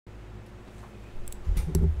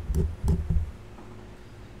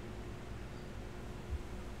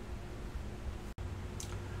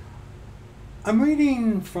I'm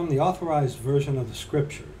reading from the authorized version of the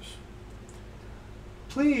scriptures.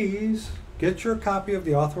 Please get your copy of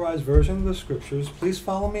the authorized version of the scriptures. Please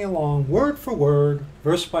follow me along, word for word,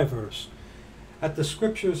 verse by verse, at the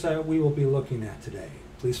scriptures that we will be looking at today.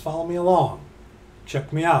 Please follow me along.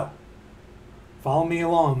 Check me out. Follow me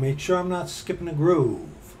along. Make sure I'm not skipping a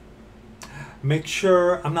groove. Make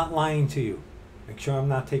sure I'm not lying to you. Make sure I'm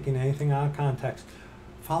not taking anything out of context.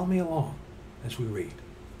 Follow me along as we read.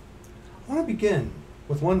 I want to begin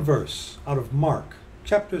with one verse out of Marc,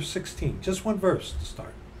 chapter 16. Just one verse to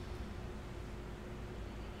start.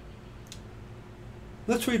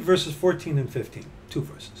 Let's read verses 14 and 15. Two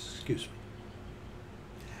verses, excuse me.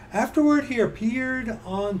 Afterward he appeared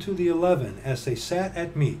unto the 11 as they sat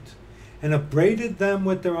at meat, and upbraided them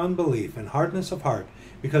with their unbelief and hardness of heart,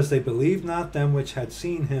 because they believed not them which had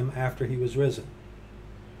seen him after he was risen.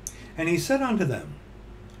 And he said unto them,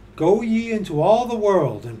 Go ye into all the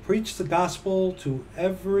world, and preach the gospel to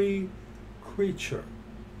every creature.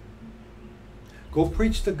 Go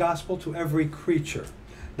preach the gospel to every creature.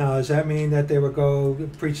 Now, does that mean that they would go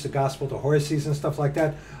preach the gospel to horses and stuff like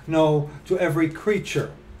that? No, to every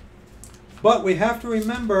creature. But we have to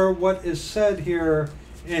remember what is said here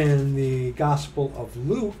in the Gospel of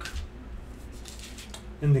Luke.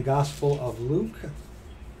 In the Gospel of Luke.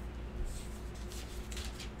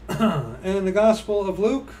 In the Gospel of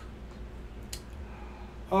Luke.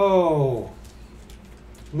 Oh,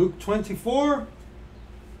 Luke 24.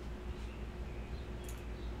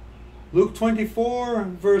 Luke 24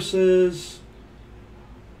 verses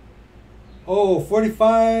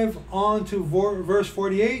 45 on to verse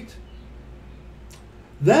 48.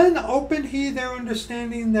 Then opened he their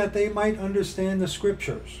understanding that they might understand the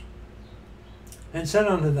scriptures, and said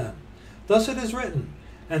unto them, Thus it is written,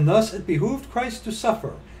 and thus it behooved Christ to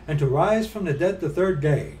suffer, and to rise from the dead the third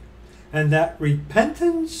day, and that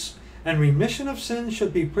repentance and remission of sins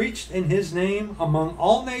should be preached in his name among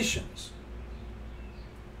all nations,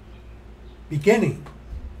 beginning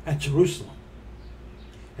at Jerusalem.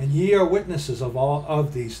 And ye are witnesses of all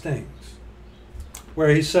of these things. Where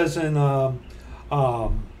he says in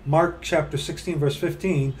Marc chapter 16 verse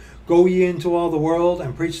 15, Go ye into all the world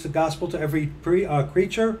and preach the gospel to every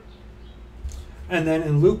creature. And then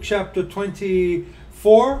in Luke chapter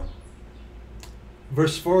 24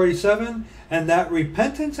 verse 47, and that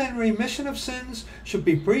repentance and remission of sins should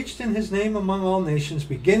be preached in his name among all nations,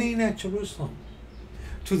 beginning at Jerusalem.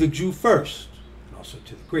 To the Jew first, and also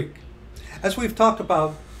to the Greek. As we've talked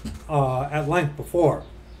about at length before,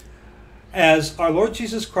 as our Lord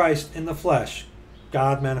Jesus Christ in the flesh,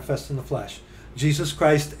 God manifest in the flesh, Jesus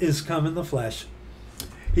Christ is come in the flesh.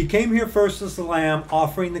 He came here first as the Lamb,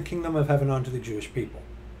 offering the kingdom of heaven unto the Jewish people,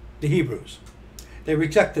 the Hebrews. They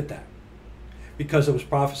rejected that, because it was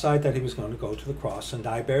prophesied that he was going to go to the cross and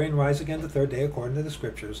die, bury, and rise again the third day according to the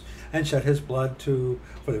scriptures, and shed his blood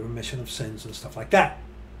for the remission of sins and stuff like that.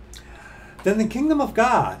 Then the kingdom of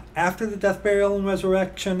God, after the death, burial, and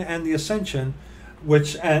resurrection and the ascension, when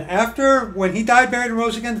he died, buried, and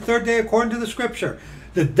rose again the third day according to the scripture,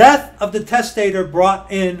 the death of the testator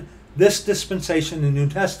brought in this dispensation, the New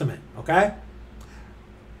Testament. Okay,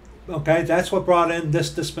 that's what brought in this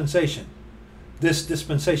dispensation. This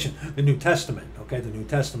dispensation, the New Testament. Okay, the New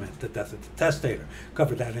Testament, the death of the testator.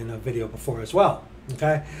 Covered that in a video before as well.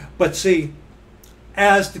 Okay, but see,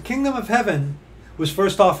 as the kingdom of heaven was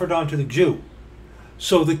first offered unto the Jew,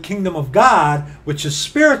 so the kingdom of God, which is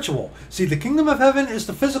spiritual. See, the kingdom of heaven is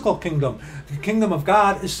the physical kingdom. The kingdom of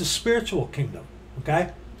God is the spiritual kingdom.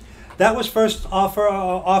 Okay, that was first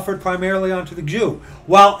offered primarily unto the Jew,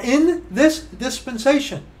 while in this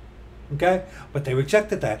dispensation. Okay, but they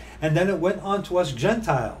rejected that, and then it went on to us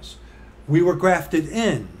Gentiles. We were grafted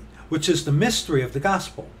in, which is the mystery of the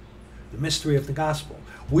gospel. The mystery of the gospel.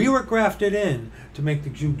 We were grafted in to make the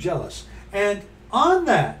Jew jealous, and on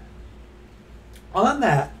that,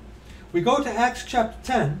 we go to Acts chapter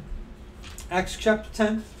 10. Acts chapter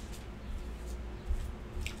 10,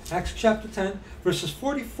 verses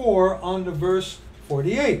 44 on to verse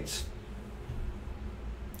 48.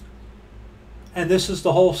 And this is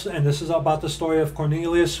about the story of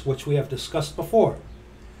Cornelius, which we have discussed before.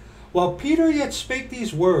 While Peter yet spake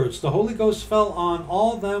these words, the Holy Ghost fell on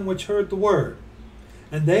all them which heard the word.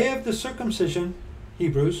 And they of the circumcision,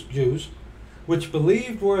 Hebrews, Jews, which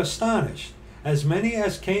believed were astonished, as many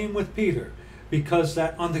as came with Peter, because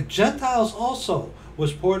that on the Gentiles also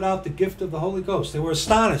was poured out the gift of the Holy Ghost. They were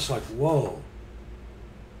astonished, like, whoa,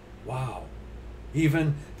 wow,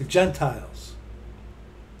 even the Gentiles.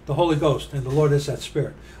 The Holy Ghost, and the Lord is that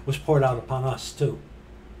Spirit, was poured out upon us too.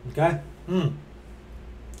 Okay?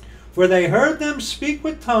 For they heard them speak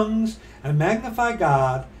with tongues and magnify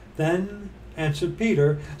God. Then answered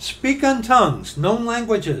Peter, speak in tongues, known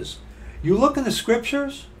languages. You look in the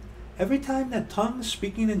scriptures, every time that tongues,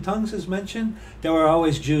 speaking in tongues is mentioned, there were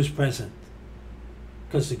always Jews present.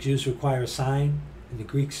 Because the Jews require a sign, and the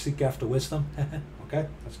Greeks seek after wisdom. Okay,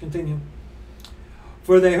 let's continue.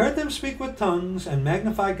 For they heard them speak with tongues and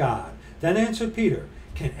magnify God. Then answered Peter,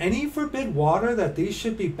 can any forbid water that these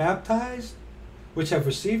should be baptized, which have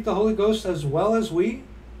received the Holy Ghost as well as we?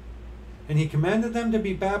 And he commanded them to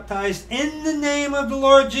be baptized in the name of the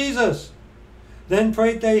Lord Jesus. Then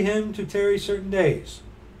prayed they him to tarry certain days.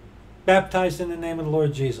 Baptized in the name of the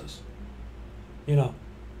Lord Jesus. You know,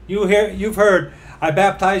 you've heard, I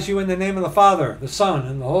baptize you in the name of the Father, the Son,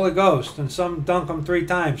 and the Holy Ghost, and some dunk them 3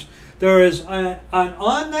 times. There is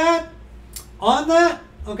on that,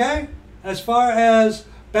 okay, as far as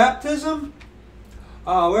baptism,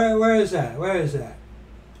 where is that? Where is that?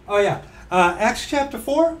 Oh yeah, Acts chapter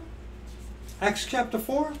 4. Acts chapter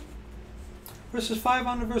 4, verses 5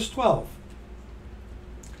 on to verse 12.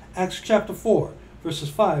 Acts chapter 4,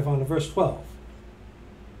 verses 5 on to verse 12.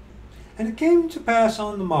 And it came to pass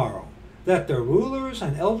on the morrow that their rulers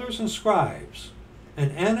and elders and scribes,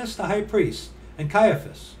 and Annas the high priest, and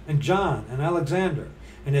Caiaphas, and John, and Alexander,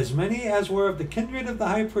 and as many as were of the kindred of the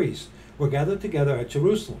high priest, were gathered together at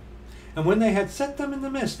Jerusalem. And when they had set them in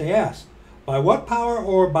the midst, they asked, by what power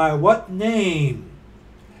or by what name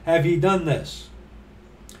have ye done this?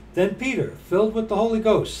 Then Peter, filled with the Holy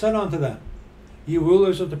Ghost, said unto them, ye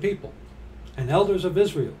rulers of the people, and elders of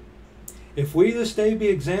Israel, if we this day be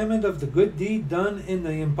examined of the good deed done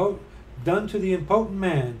to the impotent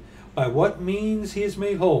man, by what means he is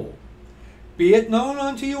made whole, be it known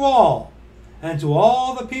unto you all, and to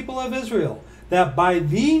all the people of Israel, that by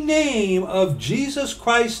the name of Jesus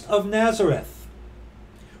Christ of Nazareth,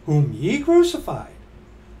 whom ye crucified,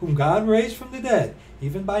 whom God raised from the dead,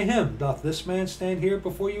 even by him doth this man stand here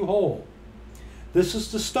before you whole. This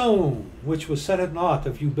is the stone which was set at naught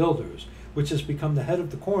of you builders, which has become the head of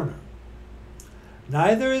the corner.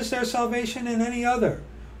 Neither is there salvation in any other,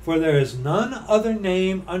 for there is none other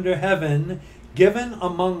name under heaven given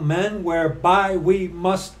among men whereby we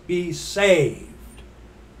must be saved.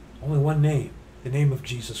 Only one name, the name of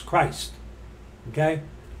Jesus Christ. Okay?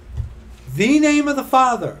 The name of the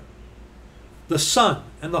Father, the Son,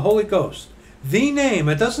 and the Holy Ghost. The name.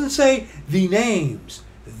 It doesn't say the names.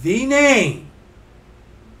 The name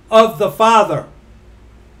of the Father,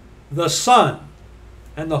 the Son,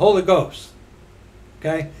 and the Holy Ghost.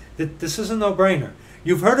 Okay? This is a no-brainer.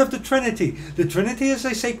 You've heard of the Trinity. The Trinity is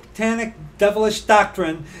a satanic, devilish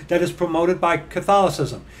doctrine that is promoted by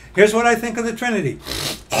Catholicism. Here's what I think of the Trinity.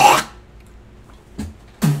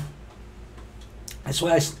 That's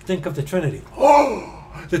what I think of the Trinity.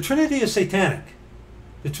 The Trinity is satanic.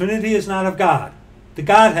 The Trinity is not of God. The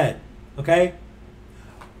Godhead. Okay?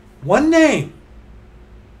 One name.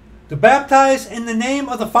 To baptize in the name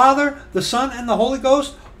of the Father, the Son, and the Holy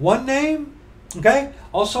Ghost. One name. Okay?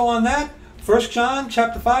 Also on that, 1 John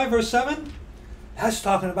chapter 5, verse 7. That's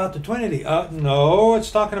talking about the Trinity. No,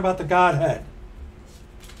 it's talking about the Godhead.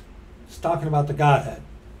 It's talking about the Godhead.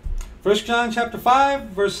 1 John chapter 5,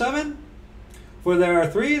 verse 7. For there are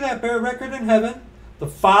 3 that bear record in heaven, the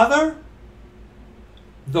Father,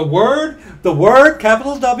 the Word,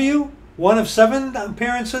 capital W, one of 7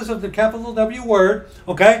 appearances of the capital W word,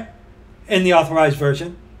 okay, in the Authorized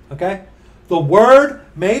Version, okay? The Word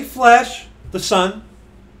made flesh, the Son,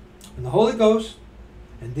 and the Holy Ghost,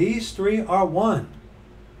 and these 3 are one.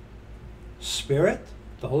 Spirit,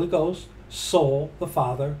 the Holy Ghost, soul, the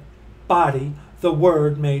Father, body, the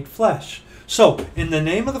Word made flesh. So, in the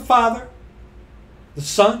name of the Father, the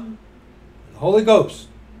Son, and the Holy Ghost,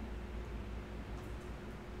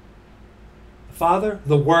 the Father,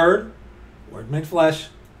 the Word made flesh,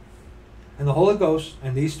 and the Holy Ghost,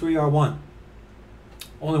 and these 3 are one.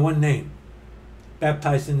 Only one name.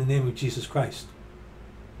 Baptized in the name of Jesus Christ.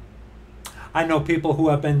 I know people who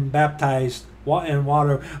have been baptized in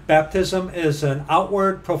water. Baptism is an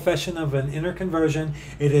outward profession of an inner conversion.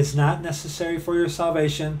 It is not necessary for your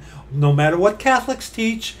salvation, no matter what Catholics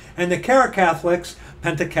teach, and the Cara-Catholics,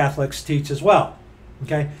 Penta-Catholics teach as well.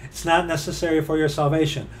 Okay? It's not necessary for your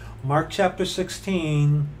salvation. Marc chapter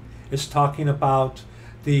 16 is talking about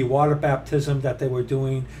the water baptism that they were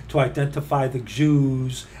doing to identify the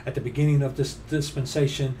Jews at the beginning of this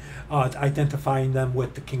dispensation, identifying them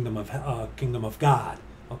with the kingdom of God.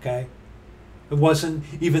 Okay, it wasn't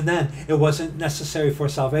even then. It wasn't necessary for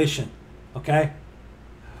salvation. Okay,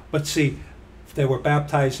 but see, they were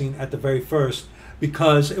baptizing at the very first.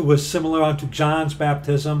 because it was similar unto John's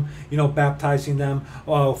baptism, baptizing them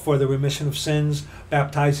for the remission of sins,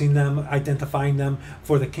 baptizing them, identifying them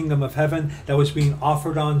for the kingdom of heaven that was being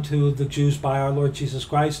offered unto the Jews by our Lord Jesus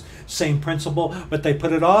Christ. Same principle, but they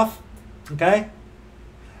put it off. Okay?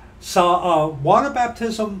 So water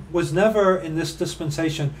baptism was never in this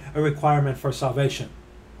dispensation a requirement for salvation.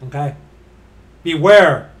 Okay?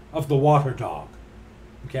 Beware of the water dog.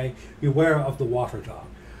 Okay? Beware of the water dog.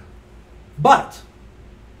 But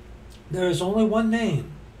there is only one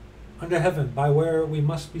name under heaven by where we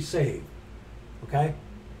must be saved. Okay?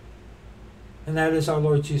 And that is our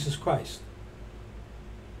Lord Jesus Christ.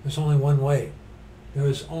 There's only one way. There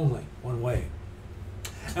is only one way.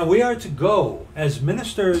 And we are to go as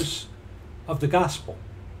ministers of the gospel,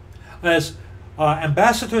 as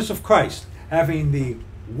ambassadors of Christ, having the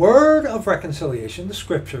word of reconciliation, the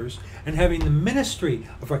scriptures, and having the ministry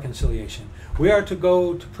of reconciliation. We are to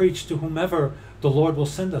go to preach to whomever the Lord will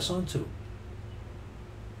send us unto.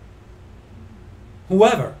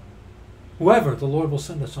 Whoever the Lord will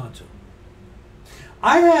send us unto.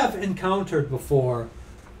 I have encountered before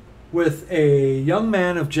with a young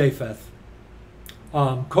man of Japheth,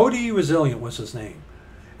 Cody Resilient was his name,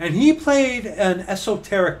 and he played an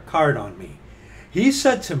esoteric card on me. He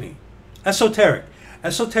said to me, esoteric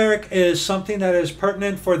is something that is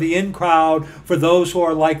pertinent for the in crowd, for those who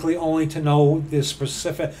are likely only to know the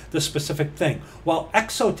specific thing, while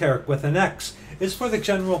exoteric with an X is for the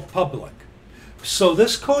general public. So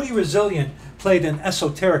this Cody Resilient played an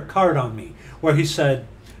esoteric card on me, where he said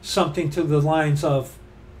something to the lines of,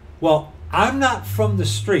 well, I'm not from the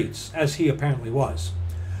streets, as he apparently was.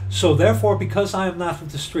 So therefore, because I am not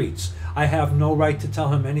of the streets, I have no right to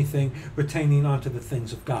tell him anything pertaining unto the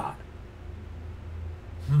things of God.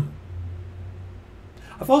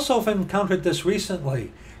 I've also encountered this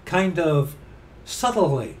recently, kind of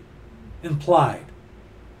subtly implied.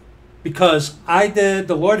 Because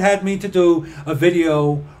the Lord had me to do a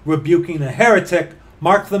video rebuking a heretic,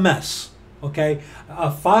 Marc the Mess, okay? A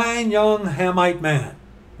fine young Hamite man,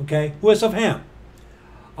 okay, who is of Ham.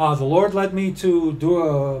 The Lord led me to do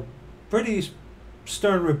a pretty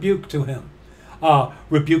stern rebuke to him,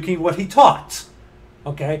 rebuking what he taught.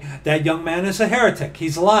 Okay, that young man is a heretic.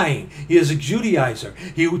 He's lying. He is a Judaizer.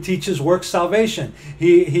 He who teaches works salvation.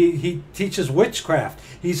 He teaches witchcraft.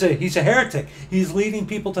 He's a heretic. He's leading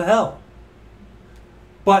people to hell.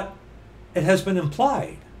 But it has been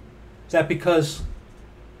implied that because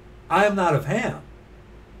I am not of Ham,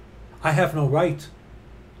 I have no right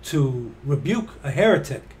to rebuke a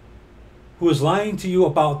heretic who is lying to you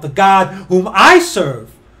about the God whom I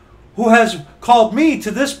serve, who has called me to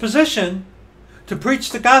this position to preach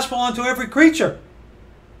the gospel unto every creature.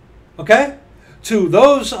 Okay? To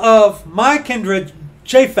those of my kindred,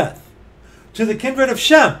 Japheth. To the kindred of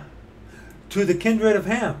Shem. To the kindred of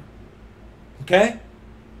Ham. Okay?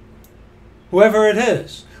 Whoever it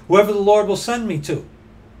is. Whoever the Lord will send me to.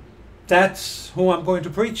 That's who I'm going to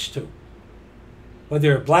preach to. Whether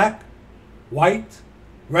you're black, white,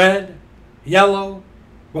 red, yellow,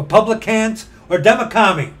 Republican, or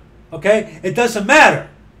Democrat. Okay? It doesn't matter.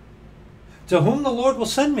 To whom the Lord will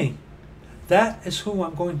send me, that is who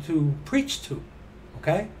I'm going to preach to.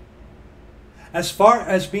 Okay? As far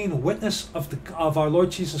as being a witness of our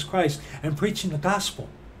Lord Jesus Christ and preaching the gospel,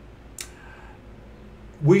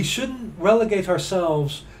 we shouldn't relegate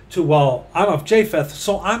ourselves to, well, I'm of Japheth,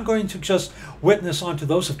 so I'm going to just witness unto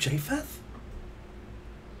those of Japheth?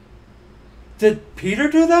 Did Peter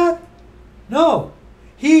do that? No.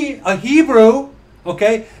 He, a Hebrew,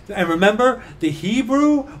 okay, and remember, the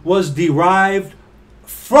Hebrew was derived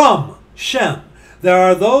from Shem. There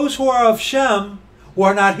are those who are of Shem who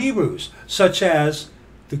are not Hebrews, such as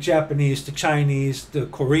the Japanese, the Chinese, the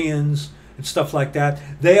Koreans, and stuff like that.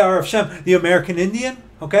 They are of Shem. The American Indian,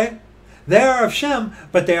 okay, they are of Shem,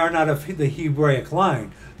 but they are not of the Hebraic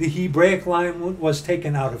line. The Hebraic line was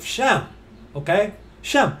taken out of Shem, okay?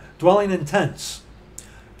 Shem, dwelling in tents.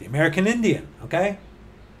 The American Indian, okay?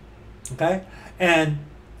 Okay? And,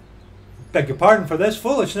 beg your pardon for this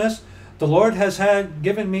foolishness, the Lord has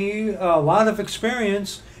given me a lot of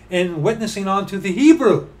experience in witnessing unto the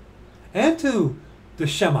Hebrew and to the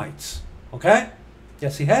Shemites. Okay?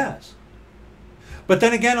 Yes, He has. But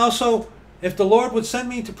then again, also, if the Lord would send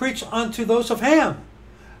me to preach unto those of Ham,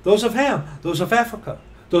 those of Africa,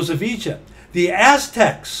 those of Egypt, the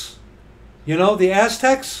Aztecs, you know, the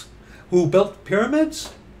Aztecs who built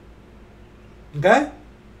pyramids, okay?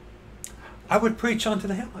 I would preach unto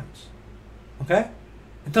the Hamites. Okay?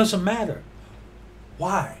 It doesn't matter.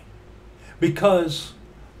 Why? Because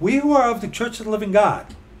we who are of the Church of the Living God,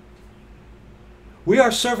 we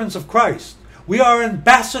are servants of Christ. We are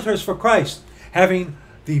ambassadors for Christ, having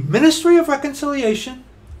the ministry of reconciliation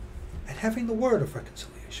and having the word of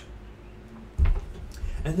reconciliation.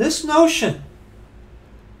 And this notion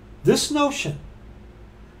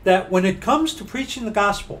that when it comes to preaching the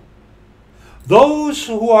gospel, those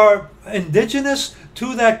who are indigenous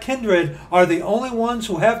to that kindred are the only ones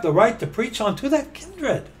who have the right to preach onto that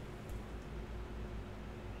kindred.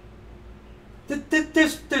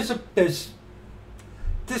 There's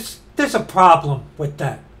a problem with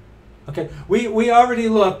that. Okay, we already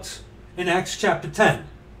looked in Acts chapter 10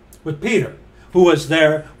 with Peter, who was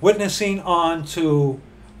there witnessing on to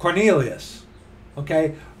Cornelius.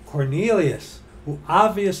 Okay, Cornelius, who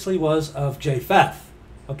obviously was of Japheth.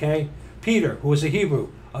 Okay, Peter, who was a Hebrew,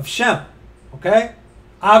 of Shem. Okay,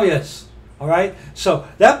 obvious. All right, so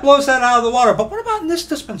that blows that out of the water. But what about in this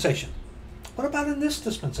dispensation? What about in this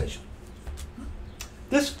dispensation?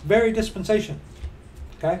 This very dispensation.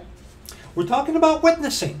 Okay, we're talking about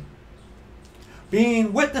witnessing,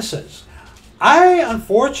 being witnesses. I,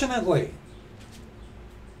 unfortunately,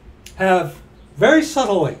 have very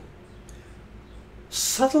subtly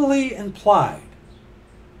implied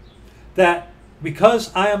that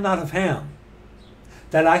because I am not of Ham,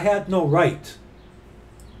 that I had no right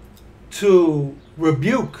to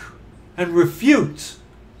rebuke and refute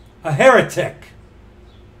a heretic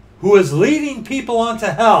who is leading people onto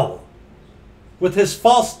hell with his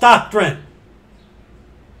false doctrine.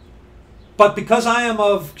 But because I am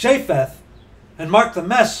of Japheth and Marc the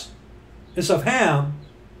Mess is of Ham,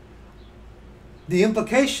 the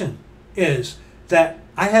implication is that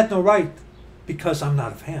I had no right because I'm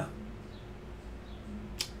not of Ham.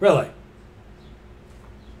 Really?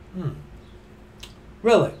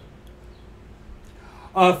 Really?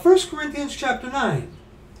 1 Corinthians chapter 9,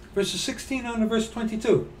 verses 16 on to verse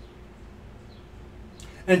 22.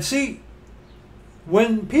 And see,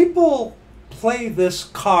 when people play this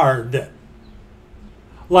card,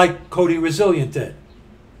 like Cody Resilient did,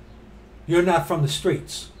 you're not from the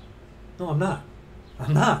streets. No, I'm not.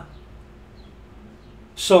 I'm not.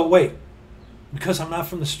 So wait, because I'm not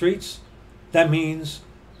from the streets, that means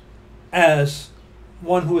as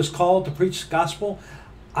one who is called to preach the gospel,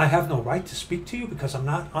 I have no right to speak to you because I'm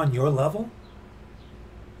not on your level?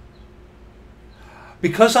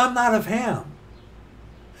 Because I'm not of Ham,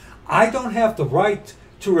 I don't have the right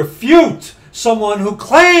to refute someone who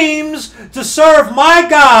claims to serve my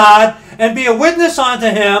God and be a witness unto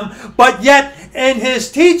him, but yet in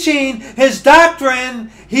his teaching, his doctrine,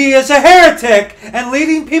 he is a heretic and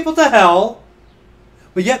leading people to hell.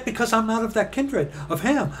 But yet, because I'm not of that kindred of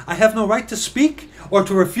Ham, I have no right to speak or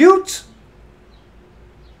to refute.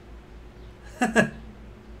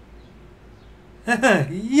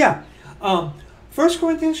 Yeah. 1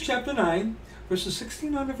 Corinthians chapter 9, verses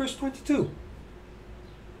 16 on to verse 22.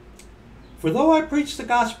 For though I preach the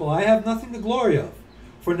gospel, I have nothing to glory of.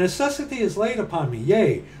 For necessity is laid upon me.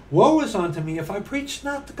 Yea, woe is unto me if I preach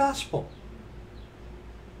not the gospel.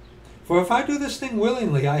 For if I do this thing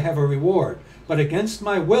willingly, I have a reward. But against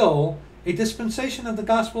my will, a dispensation of the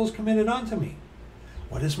gospel is committed unto me.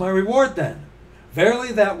 What is my reward then?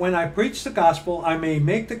 Verily that when I preach the gospel, I may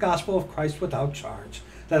make the gospel of Christ without charge,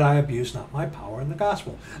 that I abuse not my power in the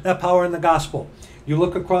gospel. That power in the gospel. You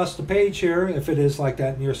look across the page here, if it is like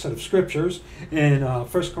that in your set of scriptures, in 1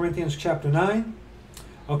 Corinthians chapter 9,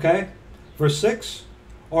 okay, verse 6.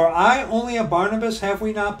 Or I only and Barnabas, have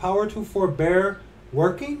we not power to forbear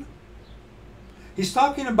working? He's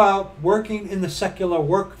talking about working in the secular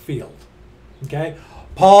work field. Okay?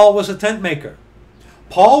 Paul was a tent maker.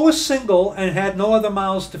 Paul was single and had no other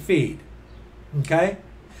mouths to feed. Okay?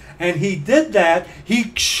 And he did that.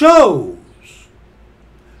 He chose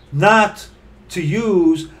not to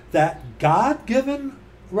use that God-given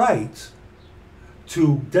right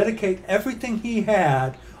to dedicate everything he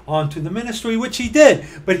had onto the ministry, which he did.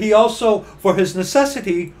 But he also, for his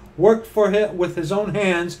necessity, worked with his own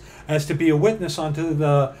hands as to be a witness unto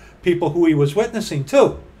the people who he was witnessing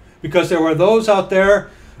to. Because there were those out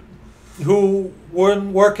there who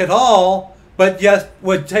wouldn't work at all, but yet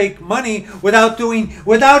would take money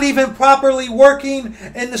without even properly working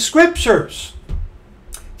in the scriptures.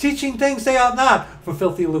 Teaching things they ought not for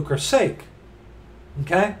filthy lucre's sake.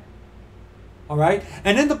 Okay? All right?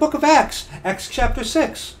 And in the book of Acts, Acts chapter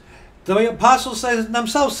 6, the apostles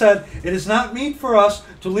themselves said, it is not meet for us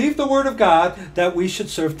to leave the word of God that we should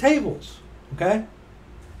serve tables. Okay?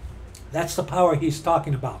 That's the power he's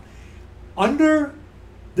talking about. Under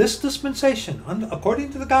this dispensation,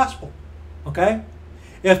 according to the gospel, okay?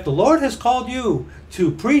 If the Lord has called you to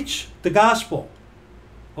preach the gospel,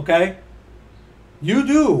 okay, you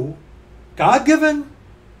do, God-given,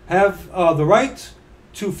 have the right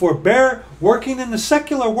to forbear working in the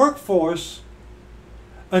secular workforce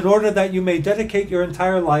in order that you may dedicate your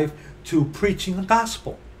entire life to preaching the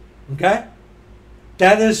gospel. Okay?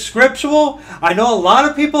 That is scriptural. I know a lot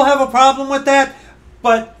of people have a problem with that,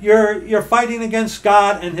 but you're fighting against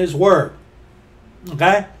God and His Word.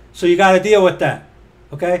 Okay? So you got to deal with that.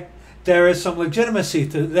 Okay? There is legitimacy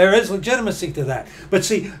to that. But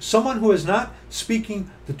see, someone who is not speaking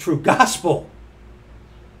the true gospel,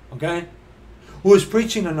 okay, who is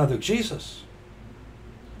preaching another Jesus,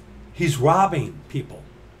 he's robbing people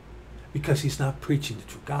because he's not preaching the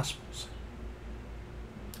true gospels.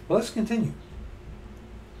 Well, let's continue.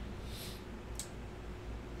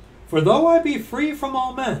 For though I be free from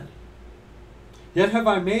all men, yet have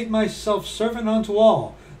I made myself servant unto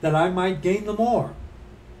all, that I might gain the more.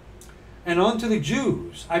 And unto the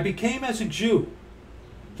Jews I became as a Jew,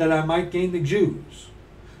 that I might gain the Jews.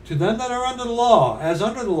 To them that are under the law, as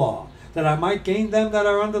under the law, that I might gain them that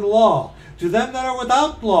are under the law. To them that are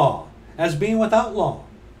without law, as being without law.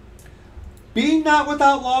 Being not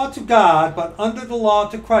without law to God, but under the law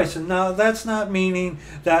to Christ. And now that's not meaning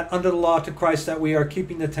that under the law to Christ that we are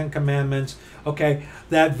keeping the Ten Commandments. Okay,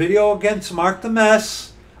 that video against Marc the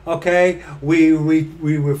Mess. Okay, we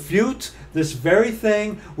refute this very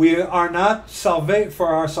thing. We are not for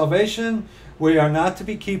our salvation. We are not to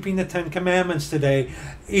be keeping the Ten Commandments today.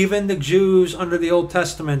 Even the Jews under the Old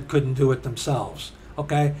Testament couldn't do it themselves.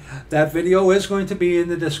 Okay, that video is going to be in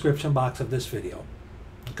the description box of this video.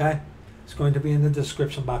 Okay. It's going to be in the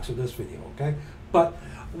description box of this video, okay? But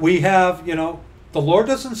we have, the Lord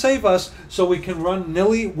doesn't save us so we can run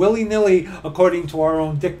willy-nilly according to our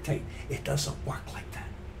own dictate. It doesn't work like that,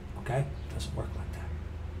 okay? It doesn't work like that,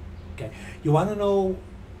 okay? You want to know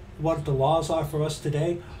what the laws are for us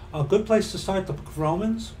today? A good place to start, the book of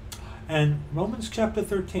Romans, and Romans chapter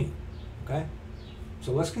 13, okay?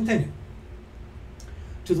 So let's continue.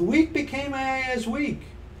 To the weak became I as weak,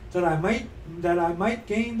 that I might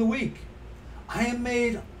gain the weak. I am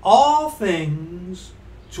made all things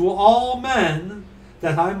to all men,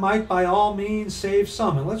 that I might by all means save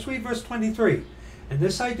some. And let's read verse 23. And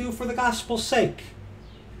this I do for the gospel's sake,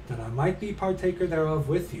 that I might be partaker thereof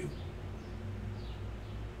with you.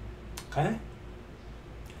 Okay?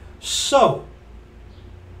 So,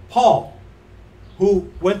 Paul,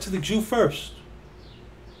 who went to the Jew first,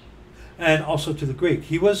 and also to the Greek,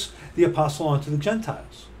 he was the apostle unto the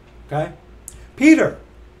Gentiles. Okay? Peter,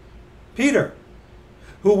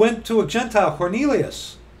 who went to a Gentile,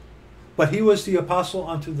 Cornelius, but he was the apostle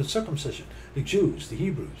unto the circumcision, the Jews, the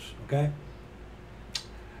Hebrews, okay?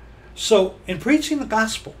 So, in preaching the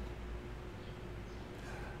gospel,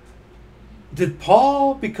 did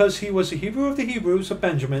Paul, because he was a Hebrew of the Hebrews, of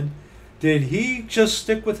Benjamin, did he just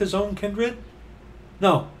stick with his own kindred?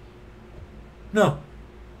 No.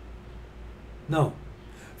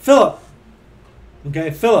 Philip,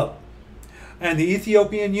 and the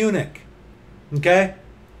Ethiopian eunuch, okay?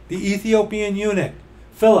 The Ethiopian eunuch,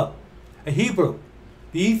 Philip, a Hebrew.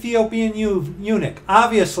 The Ethiopian eunuch,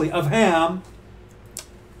 obviously of Ham,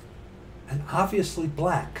 and obviously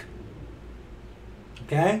black.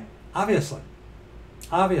 Okay? Obviously.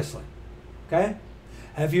 Okay?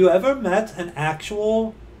 Have you ever met an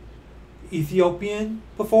actual Ethiopian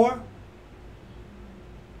before?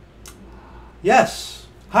 Yes.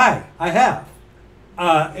 Hi, I have.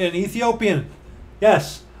 An Ethiopian.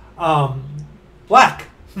 Yes. Black.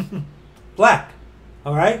 Black.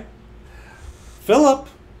 All right? Philip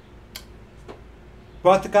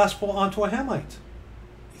brought the gospel onto a Hamite.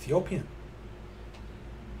 Ethiopian.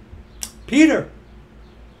 Peter,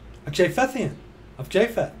 a Japhethian of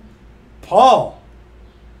Japheth. Paul,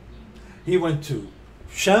 he went to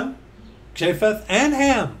Shem, Japheth, and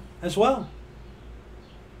Ham as well.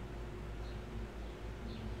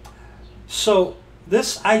 So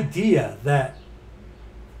this idea that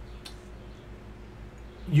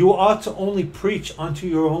you ought to only preach unto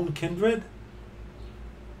your own kindred,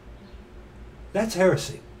 that's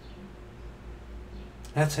heresy.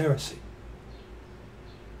 That's heresy.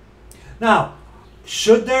 Now,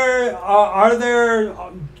 should there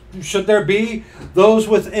be those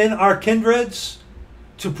within our kindreds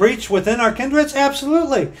to preach within our kindreds?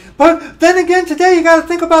 Absolutely. But then again, today you got to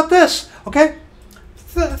think about this, okay?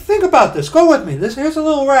 Think about this. Go with me. Here's a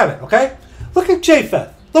little rabbit, okay? Look at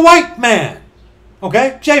Japheth, the white man,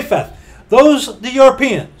 okay? Japheth, the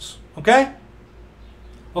Europeans, okay?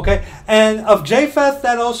 Okay, and of Japheth,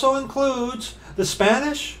 that also includes the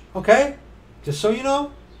Spanish, okay? Just so you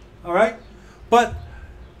know, all right? But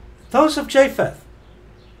those of Japheth,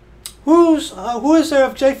 who is there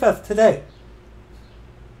of Japheth today?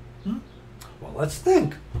 Well, let's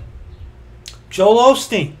think. Joel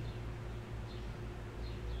Osteen,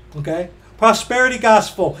 okay? prosperity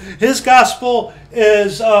gospel. His gospel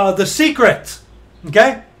is the secret.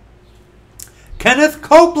 Okay? Kenneth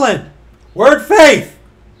Copeland, word faith.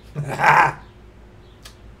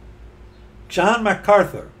 John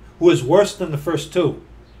MacArthur, who is worse than the first two.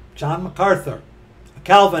 John MacArthur, a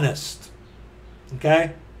Calvinist.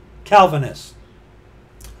 Okay? Calvinist.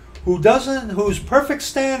 Whose perfect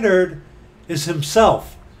standard is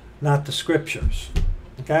himself, not the scriptures.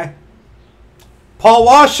 Okay? Paul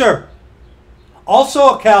Washer,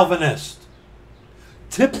 also a Calvinist.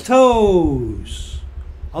 Tiptoes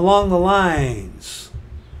along the lines.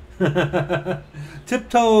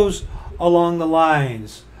 Tiptoes along the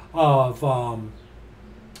lines of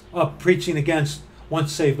preaching against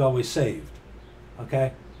once saved, always saved.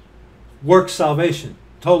 Okay? Works salvation.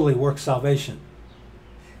 Totally works salvation.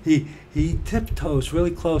 He tiptoes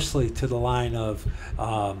really closely to the line of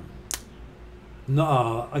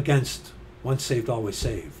against once saved, always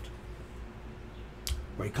saved.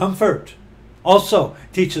 Ray Comfort also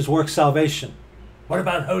teaches work salvation. What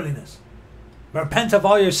about holiness? Repent of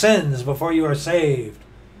all your sins before you are saved.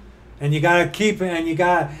 And you got to keep it, and you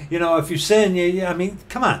got, if you sin, I mean,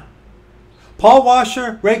 come on. Paul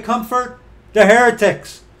Washer, Ray Comfort, they're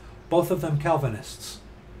heretics. Both of them Calvinists.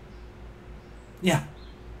 Yeah.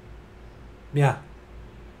 Yeah.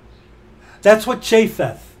 That's what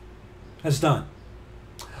Japheth has done.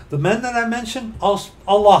 The men that I mentioned, all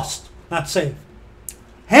lost, not saved.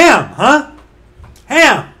 Ham, huh?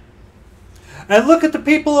 Ham. And look at the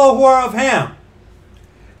people who are of Ham.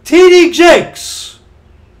 T.D. Jakes.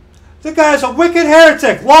 The guy's a wicked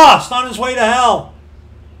heretic, lost on his way to hell.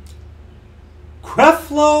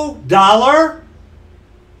 Creflo Dollar?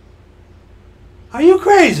 Are you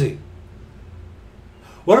crazy?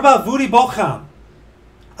 What about Vudi Bocham?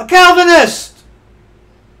 A Calvinist.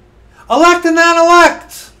 Elect and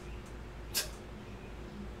non-elect.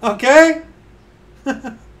 Okay?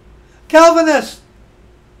 Calvinist.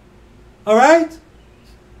 All right?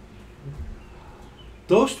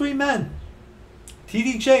 Those three men,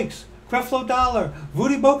 T.D. Jakes, Creflo Dollar,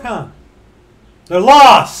 Vudi Bocham, they're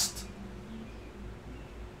lost.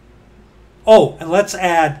 Oh, and let's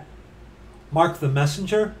add Marc the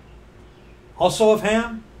Messenger, also of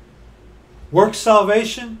Ham, works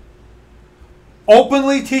salvation,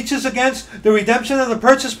 openly teaches against the redemption of the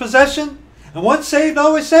purchased possession, and once saved,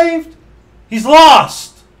 always saved. He's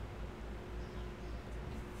lost.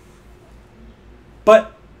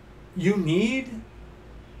 But you need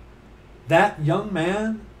that young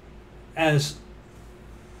man as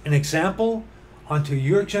an example onto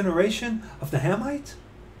your generation of the Hamite?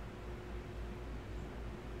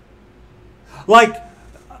 Like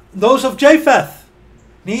those of Japheth.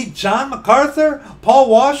 Need John MacArthur, Paul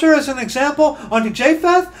Washer as an example onto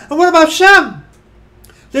Japheth? And what about Shem?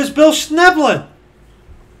 There's Bill Schneblin.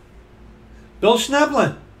 Bill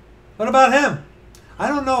Schneblin. What about him? I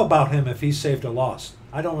don't know about him if he's saved or lost.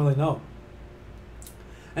 I don't really know.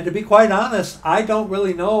 And to be quite honest, I don't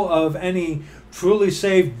really know of any truly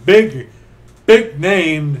saved, big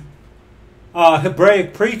named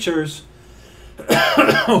Hebraic preachers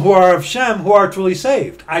who are of Shem who are truly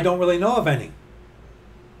saved. I don't really know of any.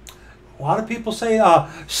 A lot of people say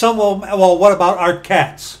some will. Well, what about Art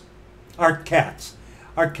Katz? Art Katz.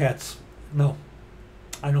 Art Katz. No,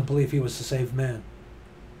 I don't believe he was a saved man.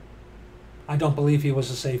 I don't believe he was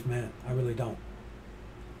a saved man. I really don't.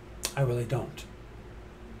 I really don't.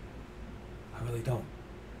 I really don't.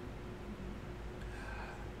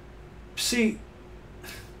 See,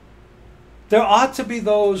 there ought to be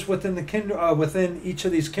those within the within each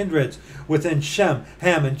of these kindreds, within Shem,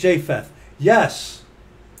 Ham, and Japheth. Yes,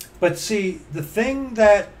 but see, the thing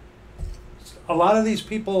that a lot of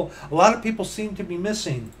people seem to be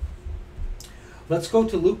missing. Let's go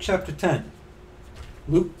to Luke chapter 10.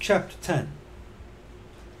 Luke chapter 10.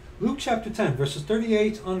 Luke chapter 10, verses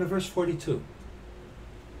 38 on to verse 42.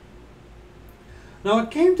 Now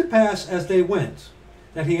it came to pass as they went,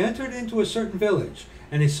 that he entered into a certain village,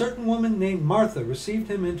 and a certain woman named Martha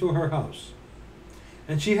received him into her house.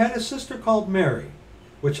 And she had a sister called Mary,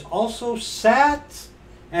 which also sat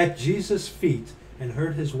at Jesus' feet and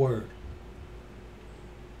heard his word.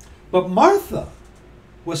 But Martha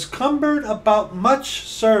was cumbered about much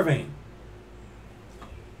serving,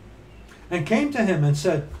 and came to him and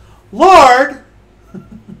said, Lord,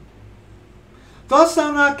 dost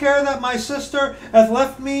thou not care that my sister hath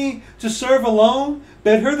left me to serve alone?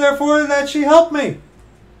 Bid her therefore that she help me.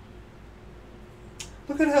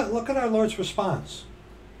 Look at our Lord's response.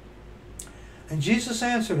 And Jesus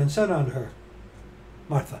answered and said unto her,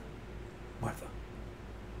 Martha, Martha,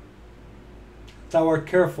 thou art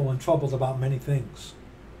careful and troubled about many things.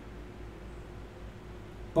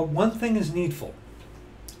 But one thing is needful.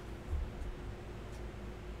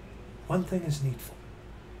 One thing is needful.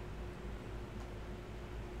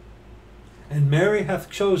 And Mary hath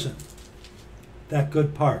chosen that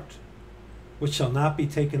good part, which shall not be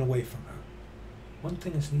taken away from her. One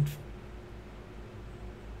thing is needful.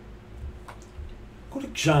 Go to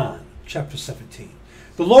John chapter 17.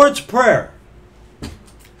 The Lord's Prayer.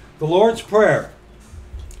 The Lord's Prayer.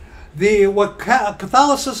 What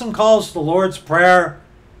Catholicism calls the Lord's Prayer,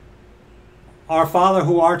 Our Father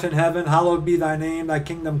who art in heaven, hallowed be thy name, thy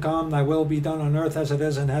kingdom come, thy will be done on earth as it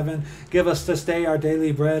is in heaven. Give us this day our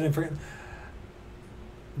daily bread. And forgive.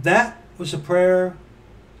 That was a prayer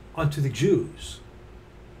unto the Jews.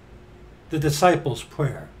 The disciples'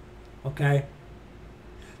 prayer. Okay?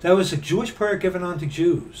 That was a Jewish prayer given unto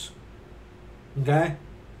Jews. Okay?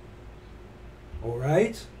 All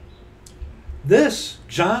right? This,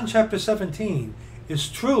 John chapter 17, is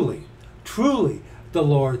truly, truly the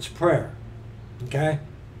Lord's Prayer. Okay?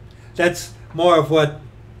 That's more of what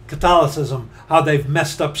Catholicism, how they've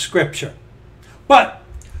messed up Scripture. But,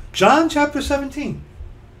 John chapter 17,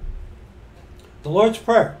 the Lord's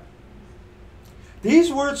Prayer.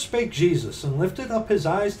 These words spake Jesus, and lifted up his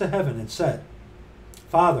eyes to heaven, and said,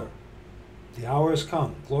 Father, the hour is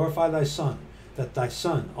come, glorify thy Son, that thy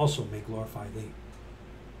Son also may glorify thee.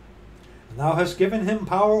 And thou hast given him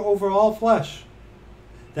power over all flesh,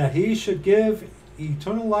 that he should give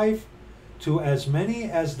eternal life to as many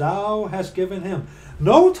as thou hast given him.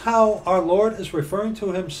 Note how our Lord is referring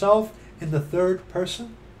to himself in the third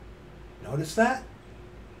person. Notice that?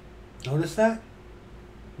 Notice that?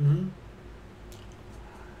 Mm-hmm.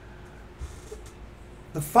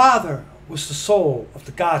 The Father was the soul of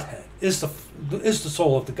the Godhead, is the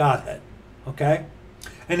soul of the Godhead. Okay?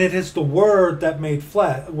 And it is the Word that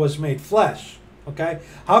was made flesh. Okay?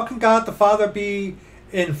 How can God the Father be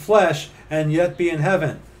in flesh and yet be in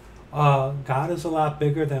heaven? God is a lot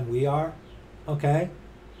bigger than we are. Okay?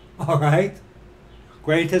 All right?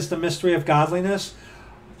 Great is the mystery of godliness.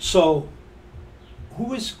 So,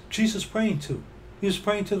 who is Jesus praying to? He was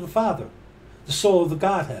praying to the Father, the soul of the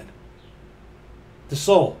Godhead. The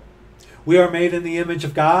soul. We are made in the image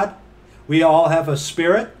of God. We all have a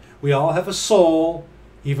spirit. We all have a soul,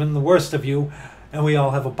 even the worst of you, and we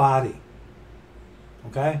all have a body.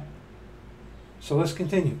 Okay? So let's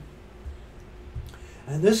continue.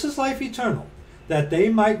 And this is life eternal, that they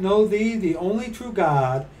might know thee, the only true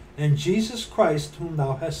God, and Jesus Christ, whom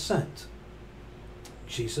thou hast sent.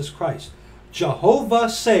 Jesus Christ. Jehovah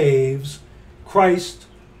saves, Christ,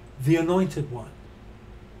 the Anointed One.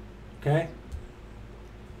 Okay?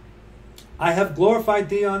 I have glorified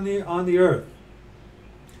thee on the earth.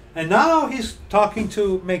 And now he's talking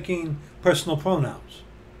to making personal pronouns.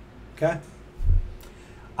 Okay?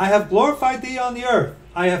 I have glorified thee on the earth.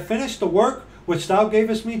 I have finished the work which thou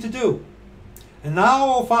gavest me to do. And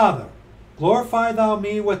now, O Father, glorify thou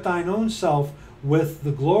me with thine own self, with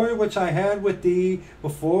the glory which I had with thee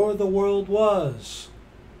before the world was.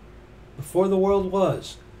 Before the world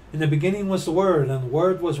was. In the beginning was the Word, and the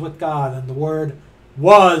Word was with God, and the Word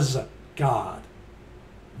was God.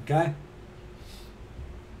 Okay?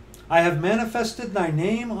 I have manifested thy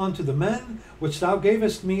name unto the men which thou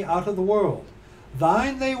gavest me out of the world.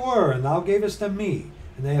 Thine they were, and thou gavest them me,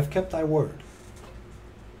 and they have kept thy word.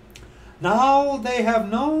 Now they have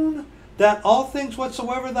known that all things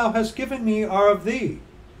whatsoever thou hast given me are of thee.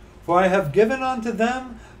 For I have given unto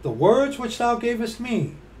them the words which thou gavest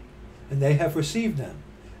me, and they have received them,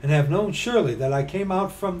 and have known surely that I came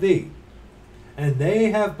out from thee. And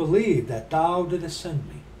they have believed that thou didst send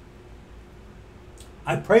me.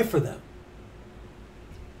 I pray for them.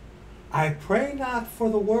 I pray not for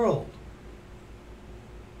the world,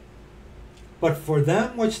 but for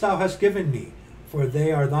them which thou hast given me, for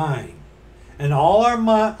they are thine. And all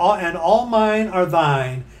mine are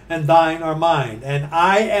thine, and thine are mine. And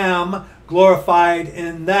I am glorified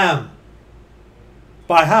in them.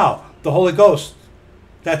 By how? The Holy Ghost.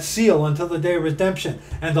 That seal until the day of redemption.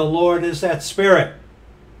 And the Lord is that Spirit.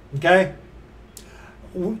 Okay?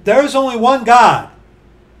 There is only one God.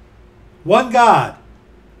 One God.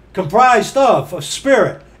 Comprised of a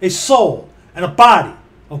spirit, a soul, and a body.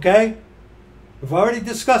 Okay? We've already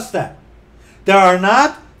discussed that. There are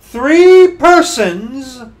not three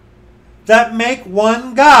persons that make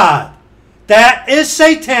one God. That is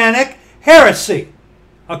satanic heresy.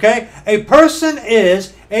 Okay? A person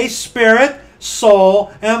is a spirit,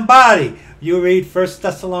 soul, and body. You read 1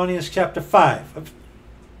 Thessalonians chapter 5.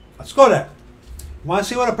 Let's go there. You want to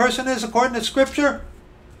see what a person is according to Scripture?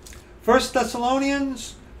 1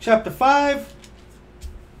 Thessalonians chapter 5.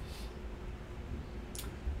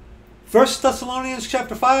 1 Thessalonians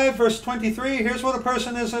chapter 5, verse 23, here's what a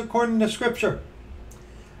person is according to Scripture.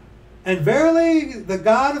 And verily the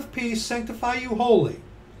God of peace sanctify you wholly.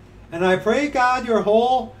 And I pray God your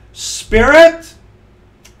whole spirit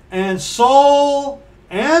and soul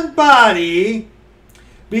and body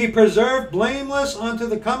be preserved blameless unto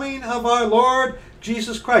the coming of our Lord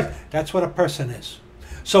Jesus Christ. That's what a person is.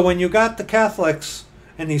 So when you got the Catholics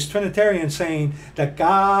and these Trinitarians saying that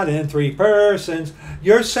God in three persons,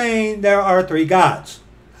 you're saying there are three gods.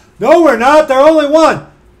 No, we're not. They're only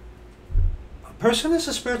one. A person is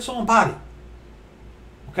a spirit, soul, and body.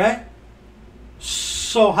 Okay?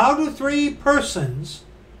 So how do three persons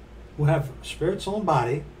who have spirit, soul, and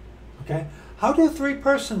body, okay, how do three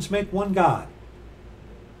persons make one God?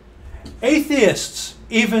 Atheists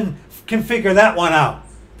even can figure that one out,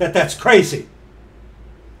 that's crazy.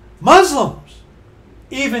 Muslims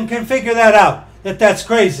even can figure that out, that's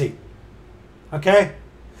crazy. Okay?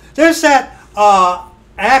 There's that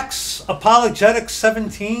Acts Apologetics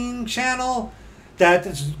 17 channel that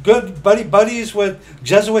is good buddies with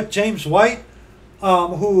Jesuit James White,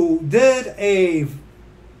 who did a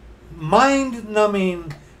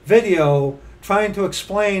mind-numbing video trying to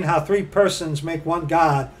explain how three persons make one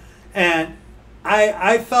God. And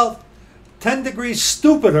I felt 10 degrees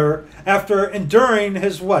stupider after enduring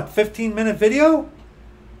his, 15-minute video?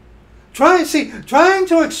 Trying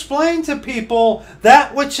to explain to people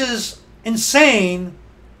that which is insane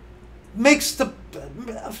makes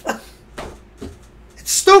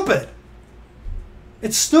it's stupid.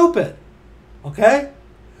 It's stupid. Okay?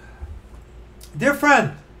 Dear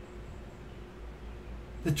friend,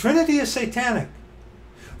 the Trinity is satanic.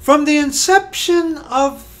 From the inception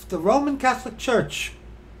of the Roman Catholic Church,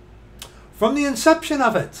 from the inception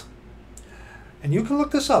of it, and you can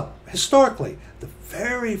look this up historically, the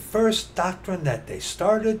very first doctrine that they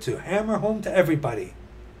started to hammer home to everybody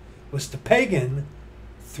was the pagan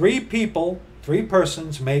three people, three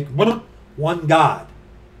persons make one God.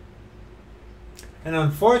 And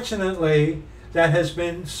unfortunately, that has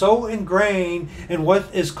been so ingrained in what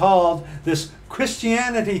is called this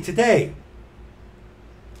Christianity today.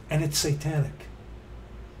 And it's satanic.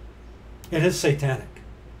 It is satanic.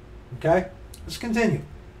 Okay? Let's continue.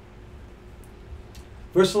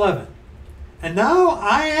 Verse 11. And now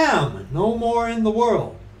I am no more in the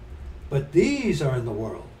world, but these are in the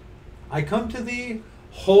world. I come to thee,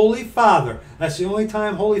 Holy Father. That's the only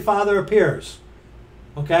time Holy Father appears.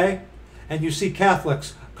 Okay? And you see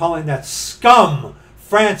Catholics calling that scum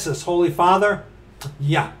Francis Holy Father.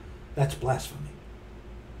 Yeah, that's blasphemy.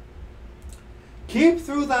 Keep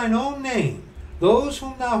through thine own name those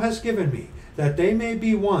whom thou hast given me, that they may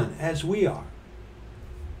be one as we are.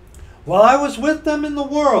 While I was with them in the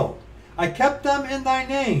world, I kept them in thy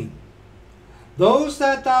name. Those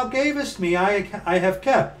that thou gavest me I have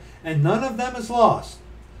kept, and none of them is lost.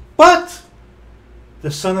 But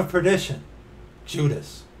the son of perdition,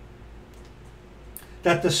 Judas,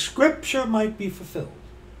 that the scripture might be fulfilled.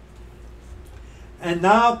 And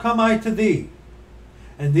now come I to thee,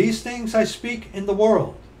 and these things I speak in the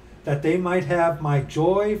world, that they might have my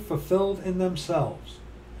joy fulfilled in themselves.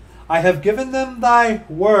 I have given them thy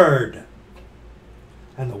word,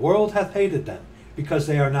 and the world hath hated them, because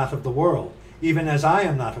they are not of the world, even as I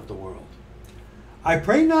am not of the world. I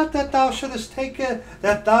pray not that thou shouldest take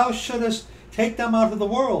them out of the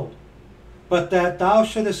world, but that thou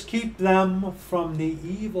shouldest keep them from the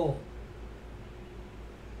evil.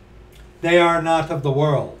 They are not of the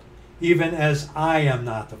world, even as I am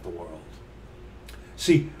not of the world.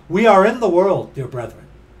 See, we are in the world, dear brethren,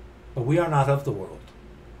 but we are not of the world.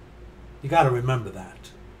 You got to remember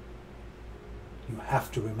that. You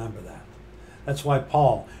have to remember that. That's why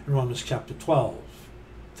Paul in Romans chapter 12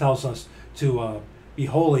 tells us to be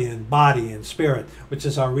holy in body and spirit, which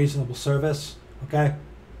is our reasonable service. Okay?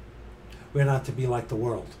 We're not to be like the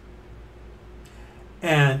world.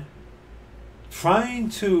 And trying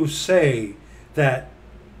to say that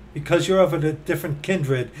because you're of a different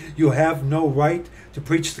kindred, you have no right to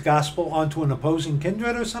preach the gospel onto an opposing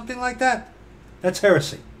kindred or something like that, that's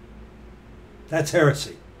heresy. That's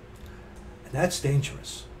heresy. And that's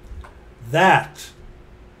dangerous. That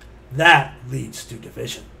leads to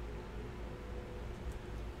division.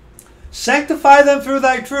 Sanctify them through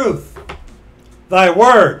thy truth. Thy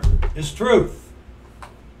word is truth.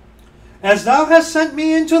 As thou hast sent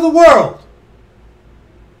me into the world,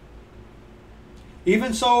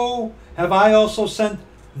 even so have I also sent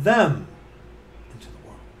them into the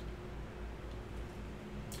world.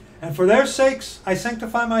 And for their sakes I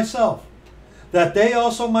sanctify myself, that they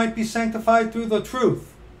also might be sanctified through the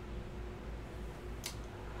truth.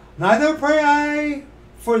 Neither pray I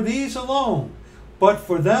for these alone, but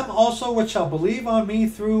for them also which shall believe on me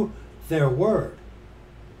through their word.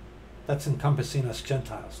 That's encompassing us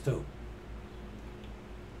Gentiles too.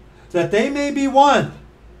 That they may be one,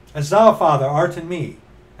 as thou, Father, art in me,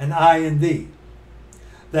 and I in thee.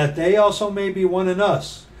 That they also may be one in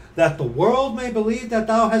us, that the world may believe that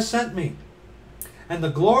thou hast sent me. And the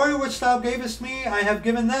glory which thou gavest me I have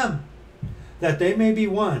given them, that they may be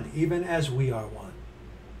one, even as we are one.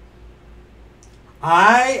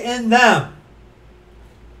 I in them.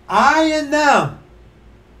 I in them.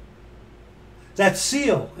 That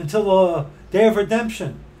seal until the day of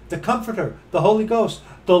redemption. The Comforter, the Holy Ghost.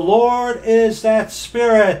 The Lord is that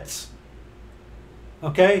Spirit.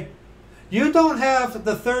 Okay? You don't have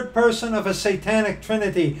the third person of a satanic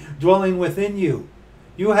trinity dwelling within you.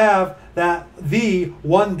 You have the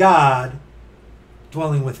one God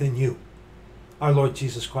dwelling within you. Our Lord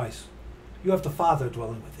Jesus Christ. You have the Father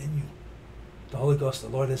dwelling within you. The Holy Ghost, the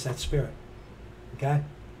Lord is that Spirit. Okay?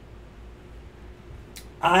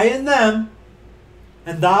 I in them,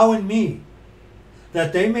 and thou in me,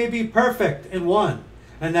 that they may be perfect in one,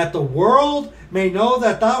 and that the world may know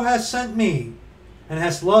that thou hast sent me, and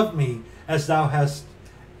hast loved me as thou hast,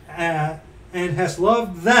 and hast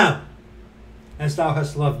loved them as thou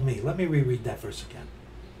hast loved me. Let me reread that verse again.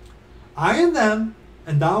 I in them,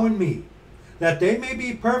 and thou in me, that they may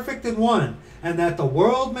be perfect in one, and that the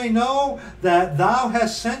world may know that thou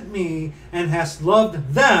hast sent me, and hast